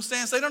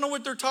circumstance, they don't know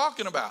what they're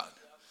talking about.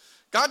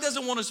 God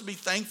doesn't want us to be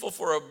thankful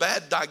for a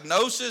bad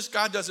diagnosis.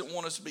 God doesn't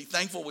want us to be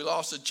thankful we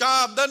lost a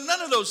job.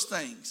 None of those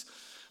things.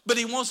 But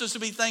he wants us to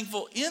be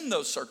thankful in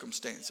those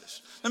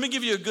circumstances. Let me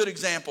give you a good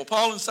example.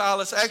 Paul and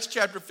Silas, Acts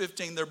chapter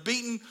 15, they're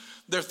beaten,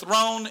 they're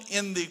thrown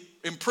in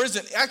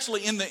prison,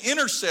 actually in the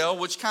inner cell,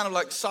 which kind of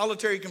like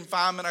solitary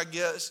confinement, I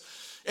guess.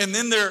 And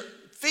then their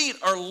feet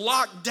are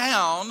locked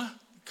down,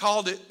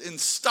 called it in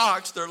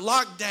stocks. They're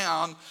locked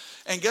down.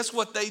 And guess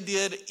what they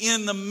did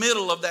in the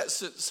middle of that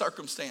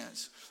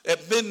circumstance?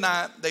 At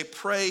midnight, they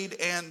prayed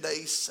and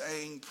they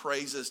sang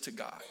praises to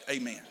God.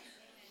 Amen.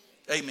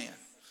 Amen.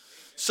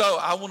 So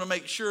I want to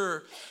make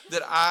sure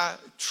that I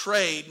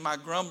trade my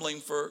grumbling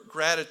for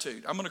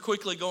gratitude. I'm going to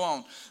quickly go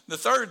on. The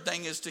third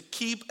thing is to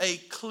keep a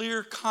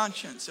clear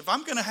conscience. If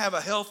I'm going to have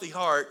a healthy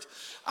heart,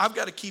 I've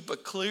got to keep a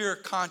clear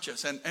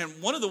conscience. And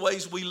one of the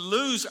ways we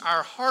lose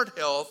our heart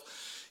health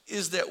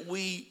is that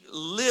we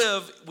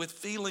live with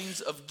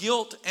feelings of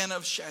guilt and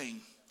of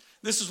shame.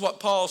 This is what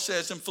Paul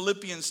says in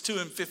Philippians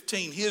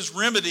 2:15. His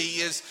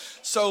remedy is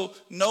so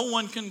no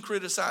one can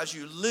criticize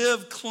you.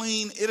 Live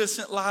clean,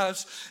 innocent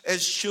lives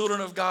as children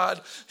of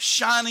God,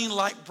 shining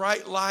like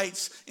bright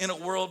lights in a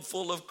world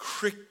full of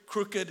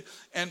crooked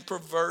and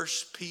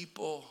perverse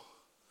people.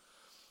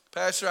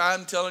 Pastor,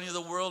 I'm telling you,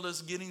 the world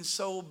is getting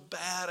so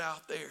bad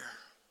out there.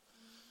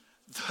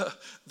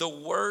 The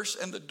worse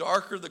and the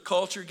darker the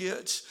culture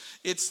gets,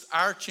 it's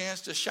our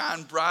chance to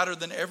shine brighter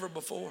than ever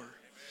before.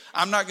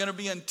 I'm not going to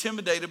be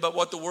intimidated by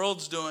what the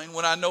world's doing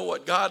when I know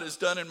what God has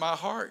done in my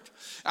heart.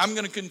 I'm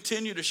going to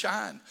continue to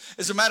shine.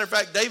 As a matter of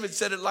fact, David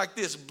said it like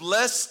this: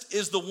 blessed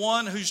is the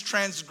one whose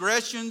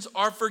transgressions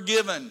are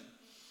forgiven.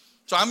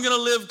 So I'm going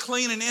to live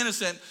clean and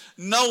innocent,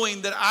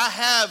 knowing that I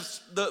have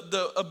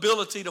the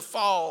ability to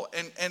fall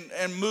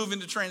and move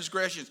into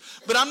transgressions.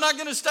 But I'm not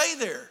going to stay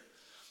there.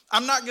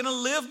 I'm not going to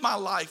live my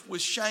life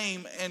with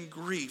shame and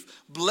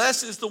grief.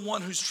 Blessed is the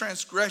one whose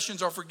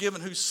transgressions are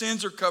forgiven, whose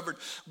sins are covered.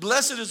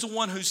 Blessed is the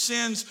one whose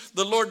sins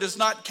the Lord does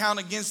not count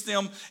against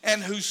them,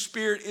 and whose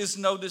spirit is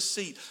no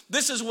deceit.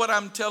 This is what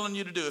I'm telling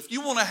you to do. If you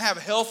want to have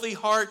a healthy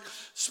heart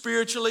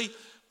spiritually,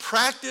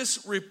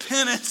 practice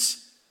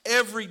repentance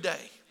every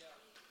day.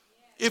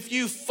 If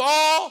you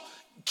fall,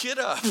 get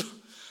up.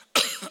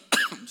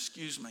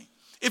 Excuse me.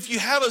 If you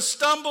have a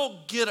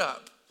stumble, get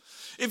up.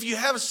 If you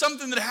have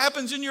something that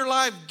happens in your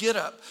life, get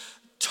up.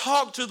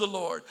 Talk to the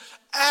Lord.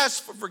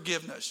 Ask for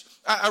forgiveness.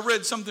 I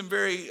read something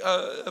very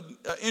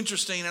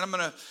interesting, and I'm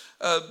going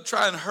to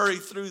try and hurry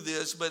through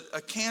this, but a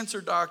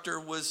cancer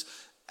doctor was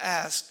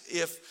asked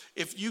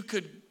if you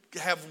could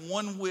have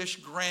one wish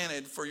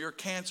granted for your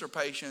cancer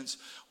patients,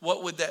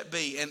 what would that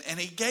be? And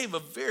he gave a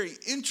very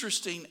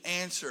interesting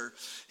answer.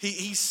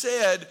 He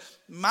said,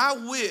 my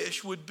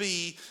wish would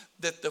be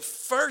that the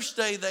first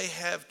day they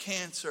have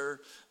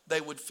cancer,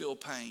 they would feel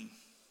pain.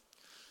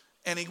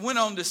 And he went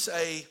on to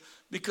say,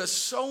 because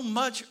so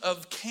much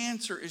of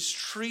cancer is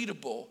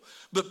treatable,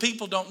 but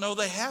people don't know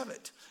they have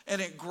it. And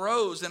it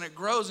grows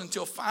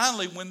until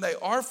finally, when they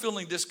are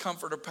feeling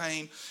discomfort or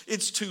pain,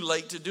 it's too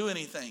late to do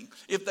anything.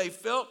 If they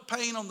felt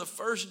pain on the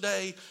first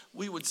day,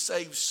 we would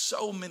save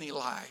so many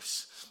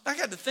lives. I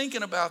got to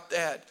thinking about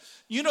that.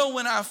 You know,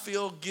 when I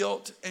feel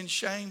guilt and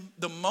shame,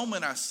 the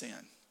moment I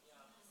sin.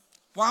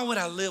 Why would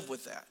I live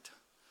with that?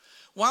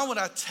 Why would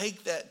I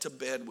take that to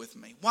bed with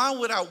me? Why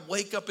would I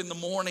wake up in the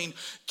morning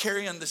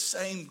carrying the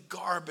same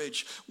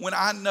garbage when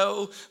I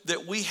know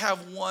that we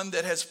have one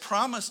that has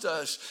promised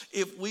us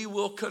if we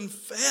will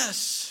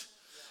confess,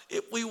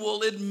 if we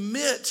will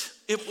admit,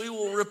 if we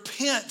will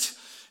repent,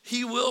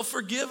 he will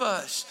forgive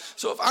us.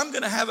 So if I'm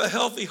going to have a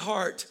healthy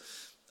heart,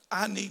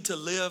 I need to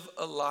live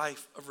a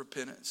life of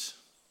repentance.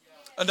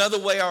 Another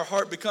way our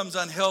heart becomes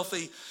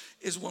unhealthy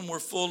is when we're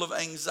full of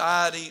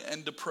anxiety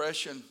and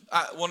depression.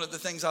 One of the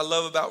things I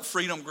love about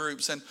freedom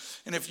groups, and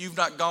if you've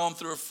not gone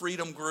through a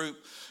freedom group,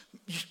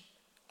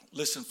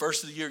 listen,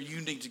 first of the year,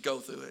 you need to go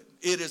through it.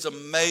 It is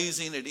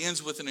amazing. It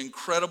ends with an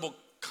incredible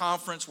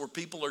conference where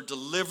people are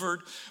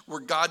delivered, where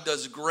God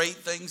does great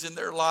things in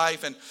their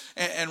life.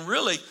 And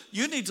really,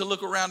 you need to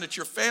look around at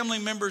your family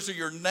members or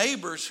your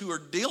neighbors who are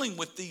dealing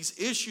with these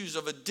issues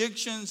of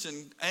addictions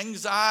and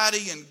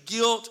anxiety and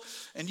guilt.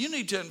 And you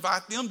need to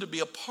invite them to be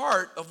a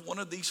part of one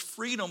of these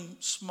freedom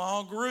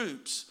small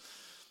groups.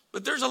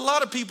 But there's a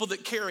lot of people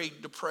that carry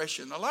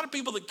depression, a lot of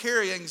people that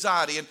carry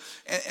anxiety.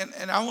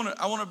 And I want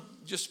to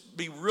just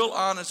be real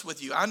honest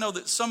with you. I know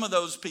that some of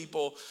those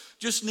people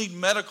just need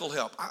medical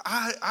help.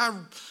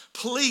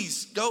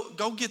 Please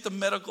go get the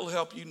medical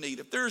help you need.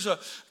 If there's a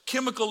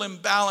chemical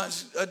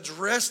imbalance,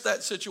 address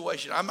that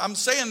situation. I'm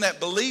saying that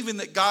believing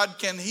that God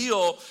can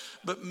heal,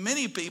 but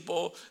many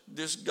people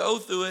just go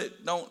through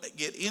it, don't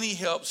get any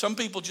help. Some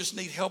people just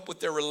need help with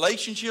their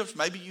relationships.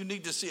 Maybe you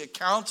need to see a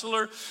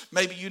counselor.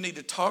 Maybe you need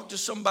to talk to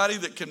somebody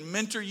that can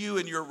mentor you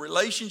in your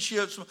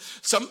relationships.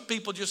 Some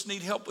people just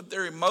need help with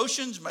their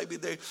emotions. Maybe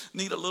they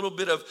need a little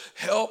bit of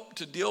help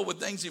to deal with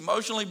things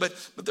emotionally. But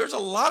there's a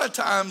lot of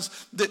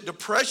times that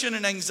depression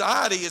and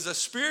anxiety is a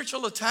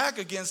spiritual attack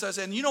against us.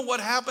 And you know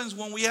what happens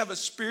when we have a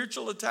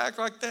spiritual attack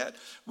like that?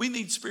 We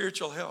need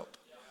spiritual help.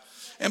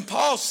 And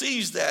Paul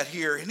sees that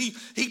here, and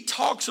he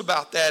talks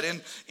about that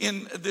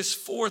in this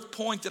fourth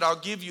point that I'll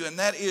give you, and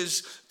that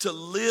is to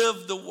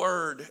live the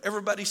word.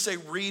 Everybody say,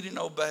 read and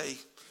obey.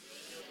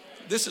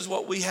 This is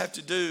what we have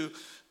to do.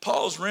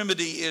 Paul's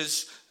remedy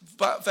is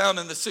found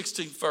in the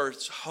 16th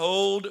verse.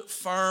 Hold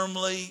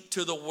firmly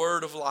to the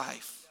word of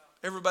life.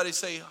 Everybody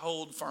say,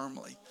 hold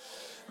firmly.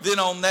 Then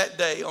on that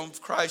day, on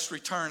Christ's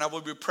return, I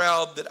will be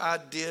proud that I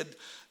did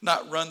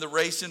not run the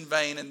race in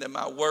vain and that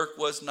my work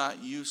was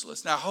not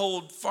useless. Now,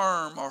 hold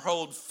firm or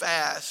hold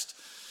fast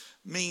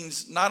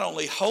means not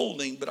only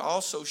holding, but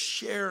also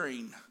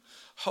sharing.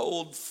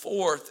 Hold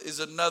forth is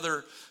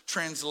another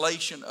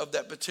translation of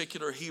that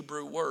particular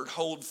Hebrew word.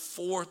 Hold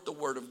forth the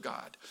word of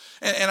God.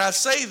 And I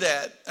say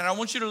that, and I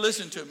want you to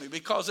listen to me,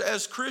 because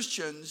as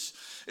Christians,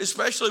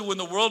 especially when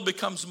the world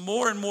becomes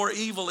more and more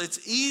evil,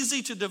 it's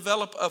easy to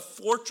develop a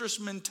fortress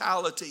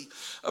mentality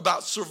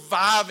about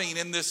surviving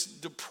in this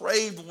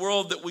depraved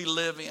world that we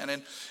live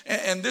in.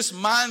 And this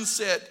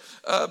mindset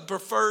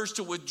prefers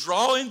to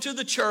withdraw into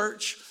the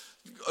church,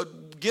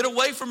 get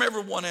away from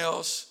everyone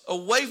else,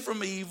 away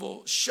from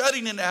evil,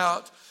 shutting it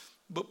out.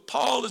 But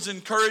Paul is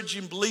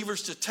encouraging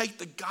believers to take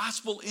the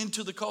gospel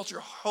into the culture.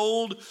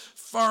 Hold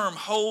firm,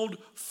 hold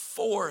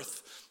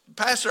forth.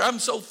 Pastor, I'm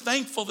so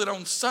thankful that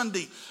on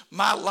Sunday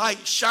my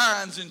light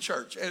shines in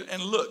church.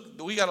 And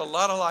look, we got a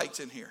lot of lights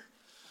in here.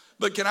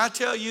 But can I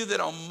tell you that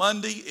on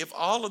Monday, if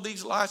all of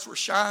these lights were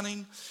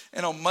shining,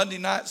 and on Monday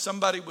night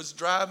somebody was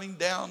driving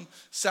down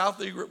South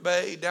Egret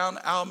Bay, down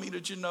Alameda,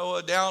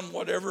 Genoa, down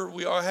whatever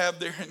we all have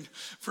there in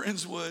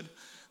Friendswood,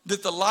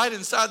 that the light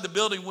inside the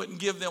building wouldn't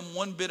give them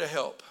one bit of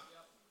help.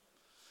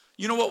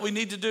 You know what we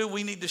need to do?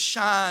 We need to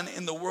shine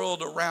in the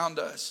world around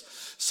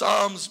us.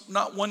 Psalms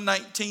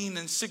 119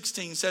 and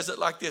 16 says it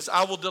like this.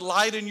 I will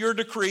delight in your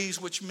decrees,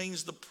 which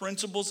means the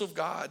principles of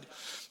God.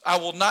 I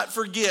will not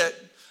forget.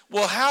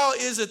 Well, how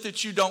is it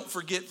that you don't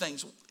forget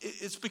things?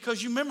 It's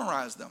because you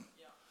memorize them.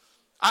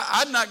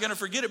 I'm not going to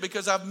forget it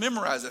because I've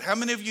memorized it. How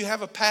many of you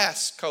have a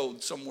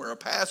passcode somewhere, a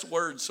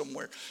password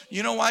somewhere?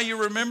 You know why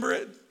you remember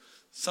it?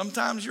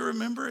 Sometimes you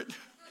remember it.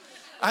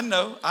 I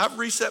know. I've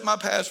reset my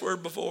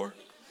password before.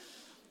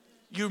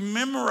 You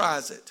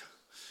memorize it.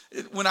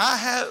 When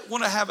I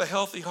want to have a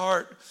healthy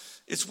heart,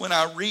 it's when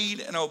I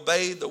read and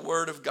obey the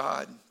word of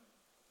God.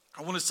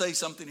 I want to say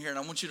something here, and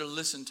I want you to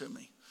listen to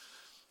me.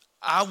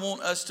 I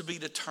want us to be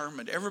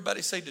determined.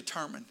 Everybody say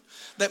determined.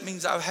 That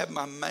means I have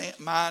my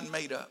mind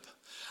made up.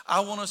 I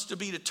want us to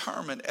be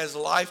determined as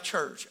Life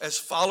Church, as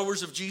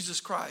followers of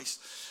Jesus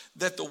Christ,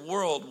 that the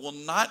world will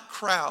not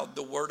crowd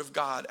the word of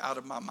God out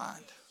of my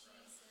mind.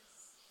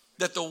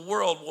 That the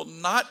world will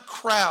not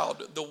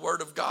crowd the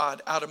word of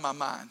God out of my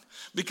mind.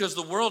 Because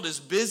the world is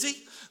busy.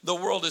 The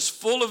world is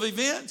full of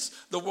events.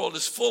 The world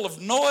is full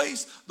of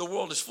noise. The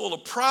world is full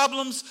of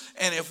problems.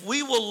 And if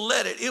we will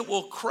let it, it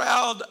will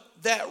crowd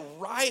that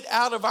right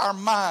out of our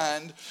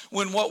mind,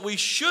 when what we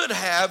should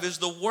have is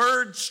the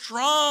word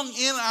strong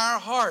in our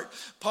heart.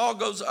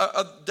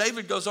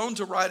 David goes on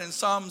to write in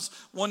Psalms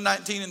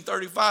 119 and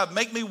 35,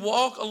 make me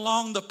walk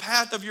along the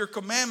path of your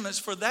commandments,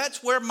 for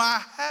that's where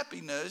my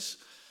happiness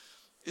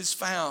is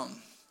found.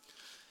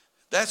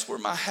 That's where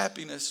my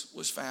happiness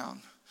was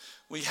found.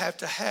 We have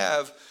to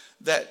have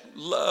that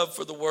love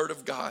for the word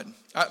of God.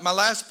 My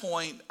last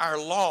point, our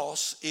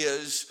loss,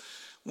 is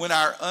when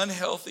our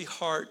unhealthy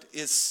heart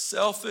is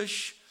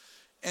selfish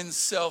and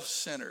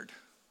self-centered.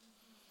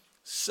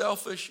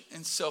 Selfish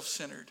and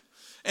self-centered.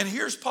 And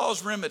here's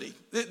Paul's remedy.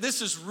 This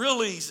is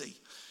real easy.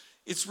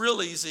 It's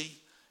real easy.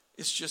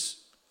 It's just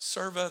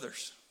serve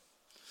others.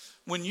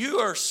 When you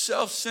are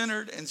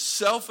self-centered and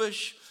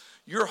selfish,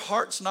 your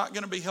heart's not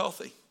going to be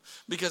healthy,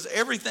 because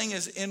everything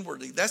is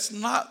inwardly. That's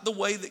not the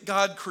way that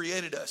God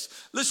created us.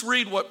 Let's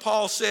read what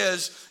Paul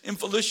says in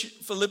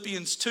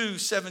Philippians 2,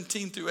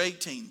 17 through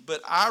 18.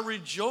 But I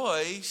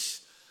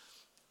rejoice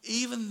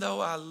even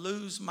though I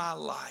lose my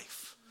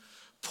life,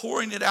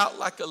 pouring it out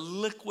like a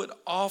liquid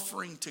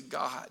offering to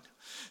God.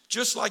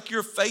 Just like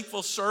your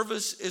faithful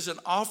service is an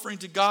offering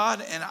to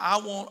God, and I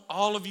want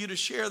all of you to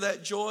share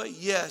that joy,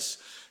 yes,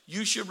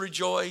 you should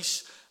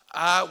rejoice.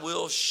 I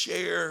will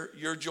share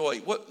your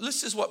joy.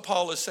 This is what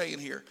Paul is saying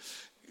here.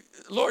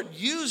 Lord,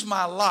 use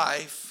my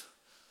life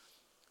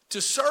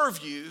to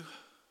serve you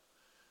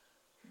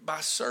by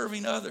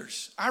serving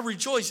others. I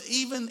rejoice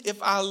even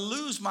if I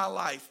lose my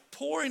life,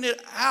 pouring it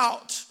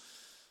out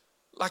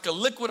like a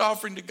liquid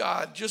offering to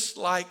God, just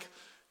like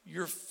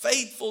your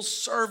faithful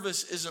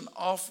service is an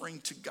offering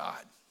to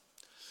God.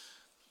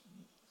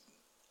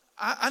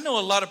 I know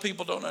a lot of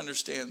people don't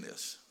understand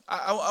this.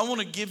 I want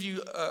to give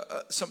you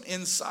some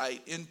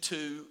insight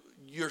into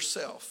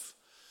yourself.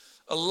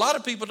 A lot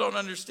of people don't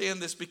understand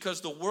this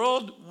because the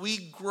world we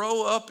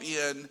grow up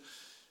in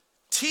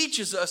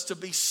teaches us to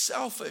be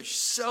selfish,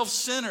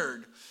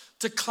 self-centered,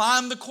 to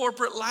climb the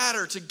corporate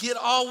ladder, to get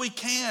all we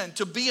can,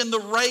 to be in the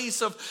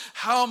race of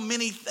how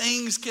many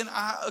things can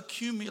I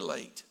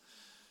accumulate.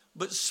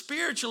 But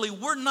spiritually,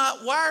 we're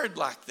not wired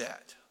like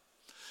that.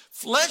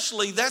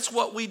 Fleshly, that's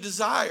what we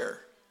desire.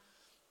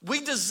 We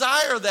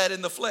desire that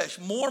in the flesh,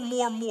 more,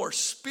 more, more.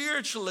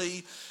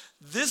 Spiritually,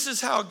 this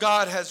is how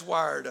God has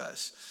wired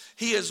us.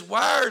 He has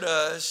wired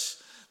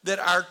us that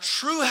our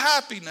true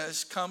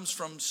happiness comes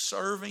from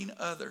serving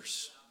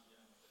others.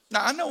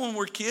 Now, I know when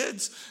we're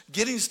kids,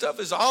 getting stuff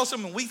is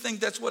awesome and we think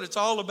that's what it's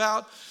all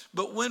about.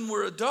 But when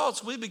we're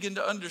adults, we begin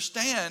to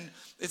understand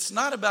it's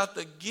not about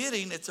the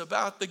getting, it's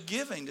about the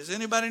giving. Does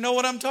anybody know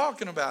what I'm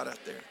talking about out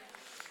there?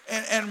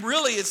 And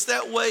really, it's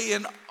that way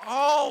in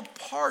all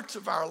parts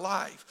of our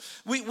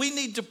life. We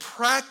need to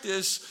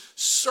practice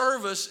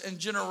service and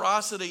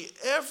generosity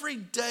every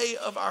day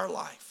of our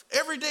life.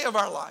 Every day of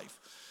our life.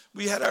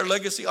 We had our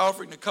legacy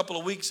offering a couple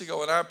of weeks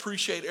ago, and I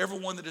appreciate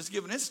everyone that has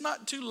given. It's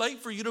not too late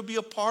for you to be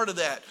a part of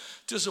that,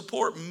 to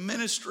support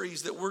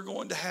ministries that we're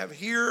going to have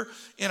here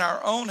in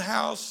our own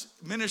house,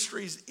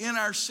 ministries in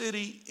our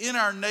city, in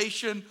our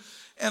nation,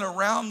 and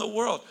around the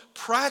world.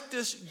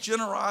 Practice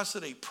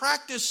generosity.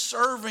 Practice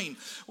serving.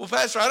 Well,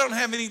 Pastor, I don't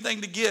have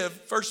anything to give.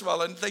 First of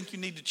all, I think you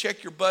need to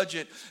check your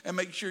budget and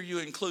make sure you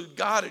include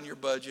God in your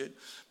budget.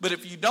 But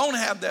if you don't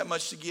have that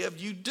much to give,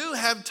 you do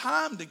have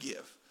time to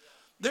give.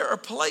 There are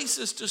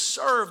places to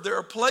serve. There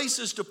are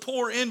places to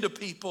pour into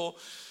people.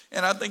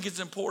 And I think it's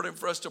important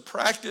for us to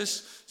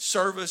practice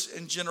service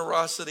and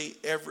generosity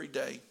every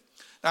day.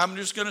 Now, I'm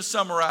just going to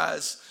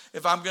summarize.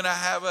 If I'm going to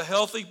have a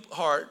healthy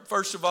heart,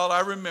 first of all,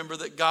 I remember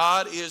that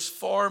God is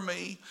for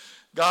me,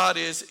 God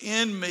is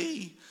in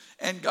me,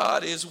 and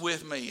God is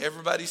with me.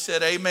 Everybody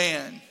said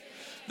amen.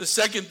 The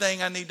second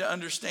thing I need to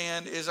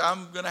understand is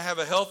I'm going to have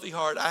a healthy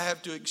heart. I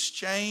have to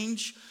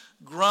exchange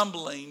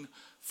grumbling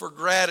for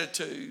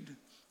gratitude.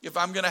 If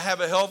I'm going to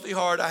have a healthy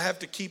heart, I have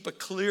to keep a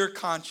clear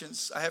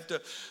conscience. I have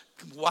to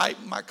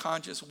wipe my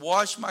conscience,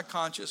 wash my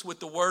conscience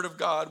with the word of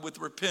God, with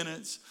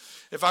repentance.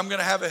 If I'm going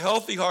to have a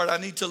healthy heart, I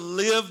need to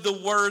live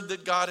the word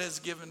that God has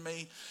given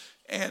me.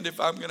 And if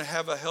I'm going to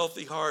have a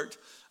healthy heart,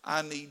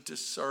 I need to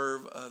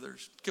serve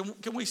others.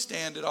 Can we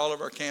stand at all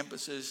of our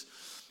campuses?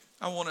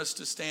 I want us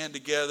to stand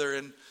together.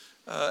 And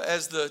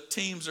as the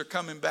teams are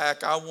coming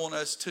back, I want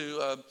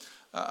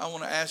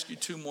to ask you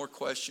two more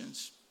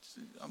questions.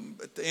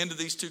 At the end of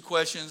these two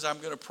questions, I'm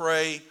going to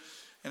pray.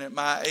 And at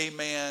my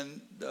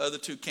amen, the other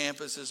two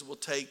campuses will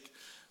take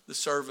the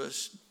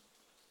service.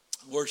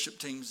 Worship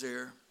teams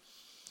there.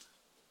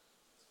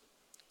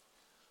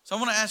 So I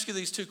want to ask you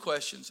these two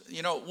questions.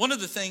 You know, one of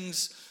the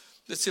things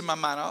that's in my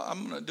mind,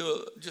 I'm going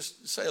to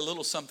just say a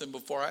little something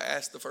before I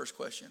ask the first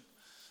question.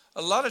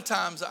 A lot of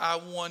times I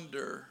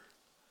wonder,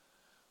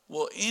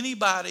 will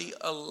anybody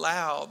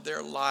allow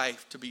their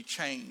life to be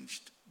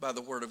changed by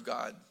the word of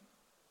God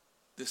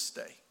this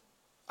day?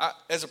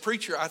 As a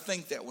preacher, I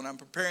think that when I'm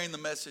preparing the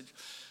message,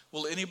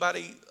 will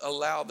anybody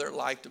allow their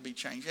life to be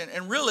changed?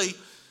 And really,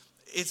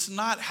 it's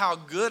not how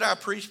good I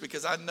preach,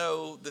 because I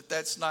know that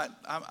that's not,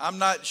 I'm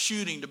not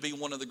shooting to be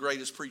one of the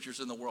greatest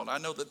preachers in the world. I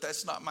know that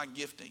that's not my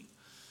gifting.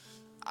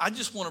 I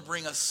just want to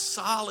bring a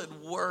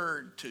solid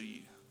word to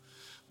you.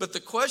 But the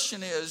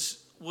question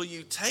is, will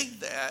you take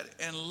that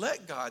and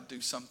let God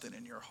do something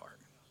in your heart?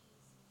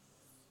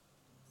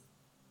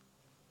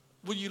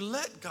 Will you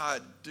let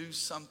God do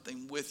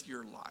something with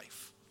your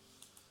life?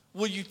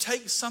 Will you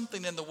take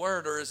something in the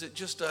word, or is it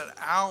just an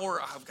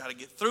hour? I've got to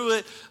get through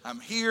it. I'm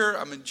here.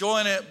 I'm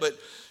enjoying it, but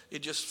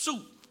it just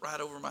swoop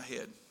right over my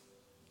head.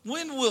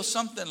 When will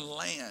something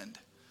land?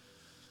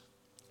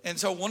 And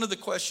so one of the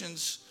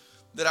questions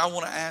that I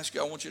want to ask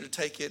you, I want you to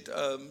take it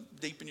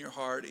deep in your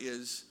heart,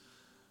 is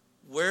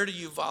where do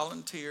you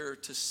volunteer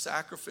to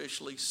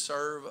sacrificially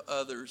serve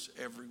others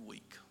every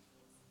week?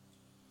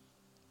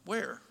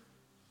 Where?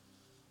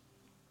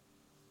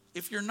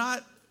 If you're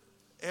not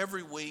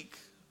every week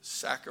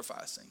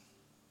sacrificing,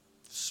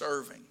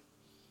 serving,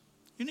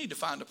 you need to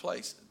find a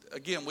place.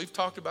 Again, we've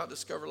talked about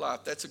Discover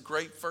Life. That's a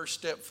great first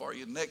step for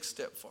you, next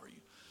step for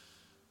you.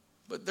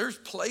 But there's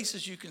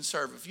places you can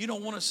serve. If you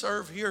don't want to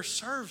serve here,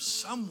 serve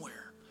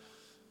somewhere.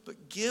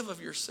 But give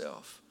of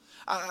yourself.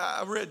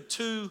 I read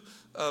two,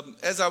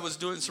 as I was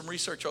doing some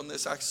research on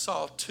this, I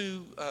saw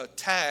two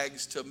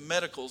tags to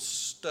medical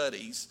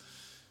studies.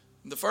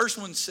 The first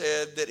one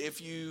said that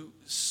if you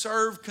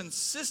serve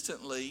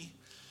consistently,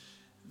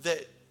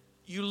 that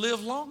you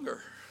live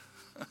longer.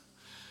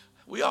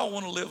 We all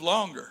want to live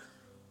longer.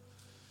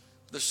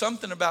 There's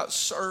something about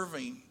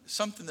serving,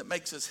 something that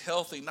makes us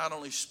healthy, not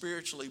only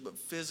spiritually, but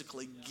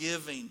physically,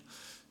 giving,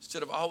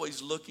 instead of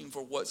always looking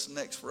for what's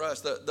next for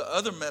us. The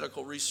other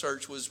medical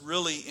research was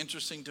really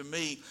interesting to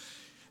me,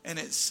 and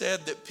it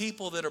said that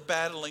people that are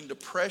battling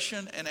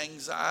depression and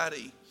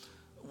anxiety,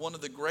 one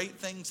of the great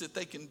things that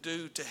they can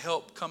do to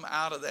help come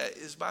out of that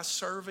is by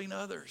serving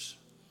others.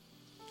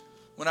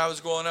 When I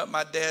was growing up,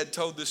 my dad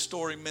told this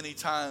story many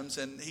times,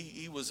 and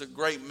he was a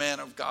great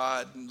man of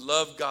God and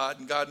loved God,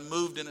 and God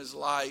moved in his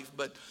life.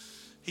 But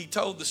he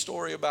told the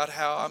story about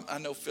how, I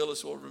know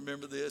Phyllis will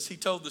remember this, he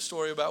told the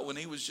story about when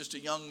he was just a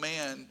young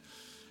man,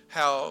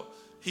 how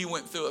he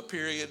went through a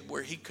period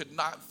where he could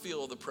not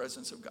feel the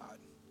presence of God.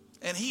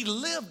 And he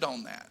lived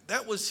on that.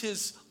 That was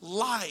his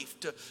life,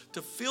 to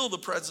feel the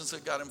presence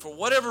of God. And for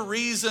whatever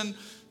reason,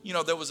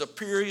 there was a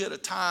period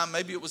of time,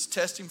 maybe it was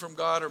testing from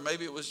God, or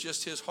maybe it was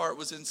just his heart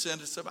was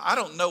insensitive. I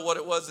don't know what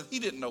it was, and he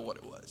didn't know what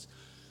it was.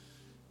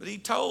 But he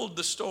told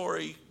the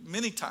story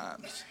many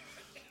times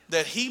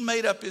that he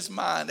made up his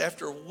mind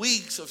after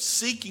weeks of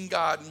seeking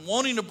God and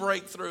wanting to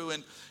break through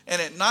and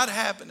it not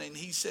happening.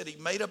 He said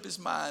he made up his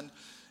mind,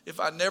 if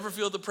I never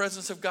feel the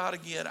presence of God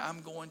again,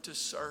 I'm going to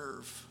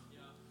serve.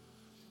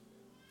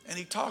 And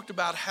he talked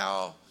about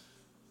how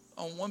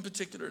on one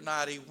particular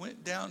night he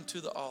went down to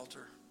the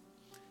altar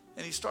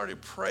and he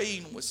started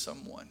praying with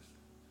someone.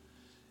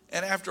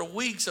 And after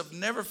weeks of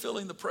never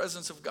feeling the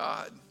presence of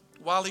God,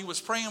 while he was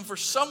praying for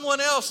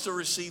someone else to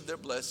receive their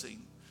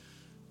blessing,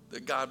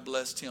 that God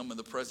blessed him and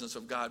the presence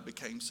of God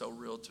became so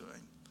real to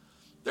him.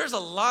 There's a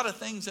lot of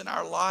things in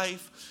our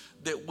life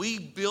that we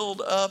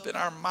build up in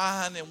our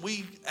mind and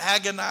we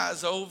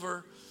agonize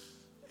over.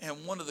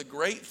 And one of the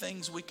great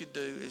things we could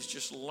do is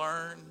just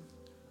learn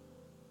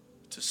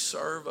to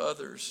serve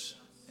others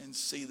and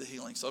see the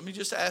healing. So let me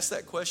just ask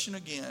that question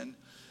again.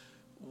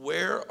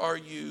 Where are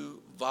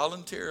you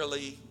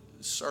voluntarily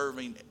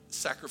serving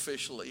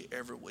sacrificially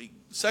every week?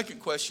 The second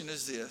question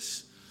is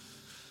this.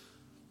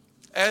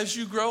 As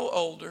you grow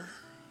older,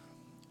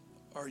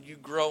 are you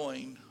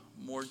growing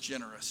more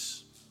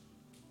generous?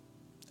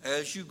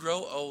 As you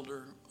grow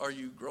older, are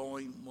you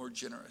growing more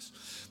generous?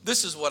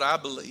 This is what I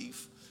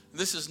believe.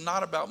 This is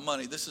not about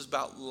money. This is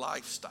about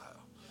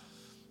lifestyle.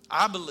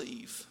 I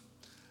believe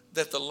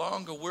that the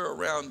longer we're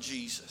around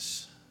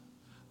Jesus,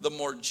 the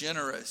more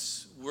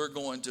generous we're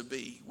going to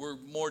be. We're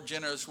more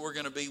generous we're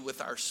going to be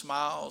with our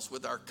smiles,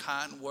 with our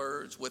kind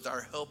words, with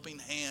our helping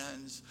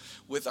hands,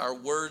 with our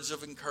words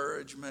of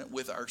encouragement,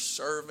 with our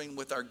serving,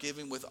 with our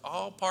giving, with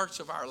all parts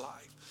of our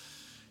life.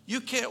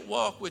 You can't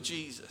walk with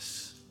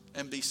Jesus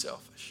and be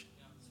selfish.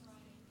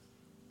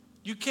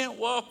 You can't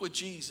walk with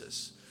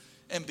Jesus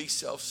and be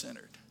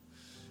self-centered.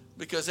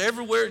 Because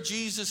everywhere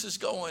Jesus is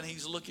going,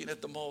 he's looking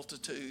at the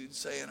multitude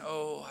saying,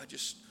 oh, I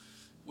just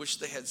wish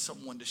they had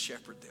someone to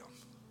shepherd them.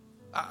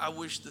 I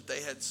wish that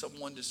they had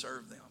someone to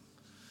serve them.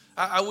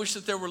 I wish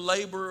that there were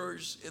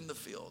laborers in the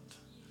field.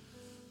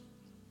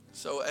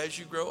 So as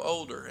you grow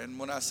older, and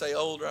when I say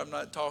older, I'm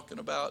not talking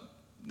about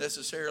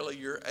necessarily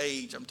your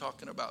age. I'm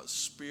talking about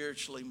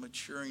spiritually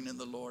maturing in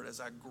the Lord. As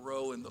I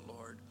grow in the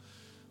Lord,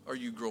 are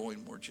you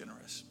growing more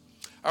generous?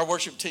 Our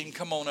worship team,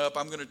 come on up.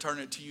 I'm going to turn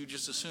it to you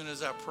just as soon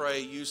as I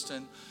pray.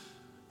 Houston,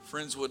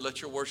 Friendswood,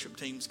 let your worship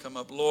teams come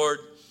up. Lord,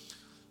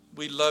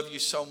 we love you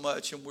so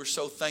much, and we're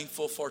so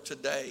thankful for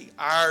today.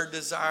 Our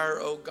desire,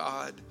 oh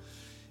God,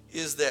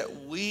 is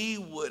that we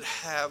would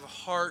have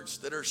hearts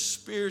that are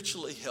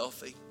spiritually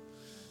healthy.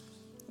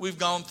 We've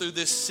gone through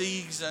this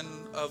season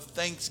of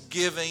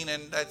Thanksgiving,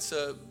 and that's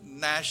a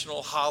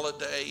national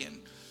holiday.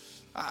 And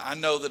I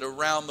know that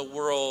around the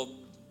world,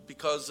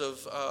 because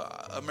of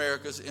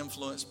America's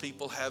influence,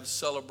 people have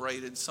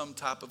celebrated some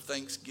type of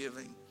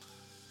Thanksgiving.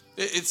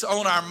 It's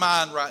on our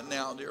mind right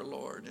now, dear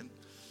Lord. And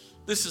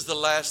this is the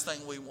last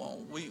thing we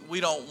want.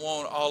 We don't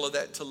want all of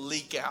that to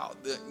leak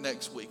out the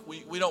next week.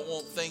 We don't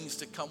want things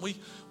to come. We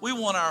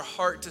want our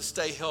heart to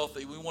stay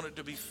healthy. We want it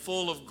to be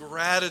full of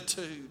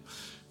gratitude.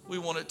 We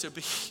want it to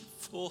be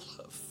full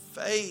of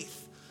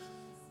faith.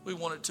 We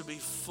want it to be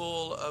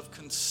full of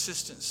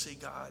consistency,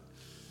 God.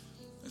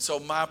 And so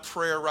my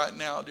prayer right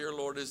now, dear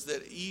Lord, is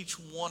that each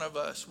one of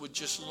us would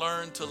just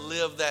learn to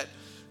live that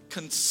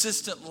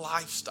consistent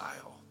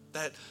lifestyle,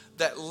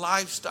 that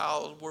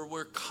lifestyle where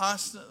we're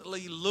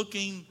constantly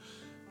looking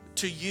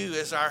to you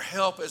as our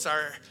help, as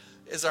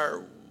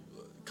our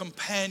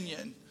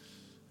companion,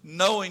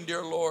 knowing,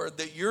 dear Lord,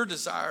 that your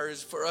desire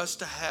is for us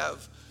to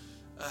have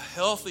a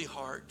healthy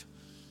heart.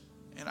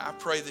 And I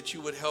pray that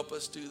you would help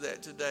us do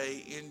that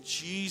today in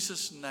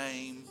Jesus'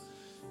 name.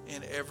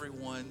 And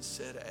everyone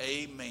said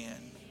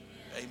amen.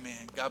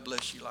 Amen. God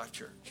bless you, Life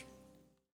Church.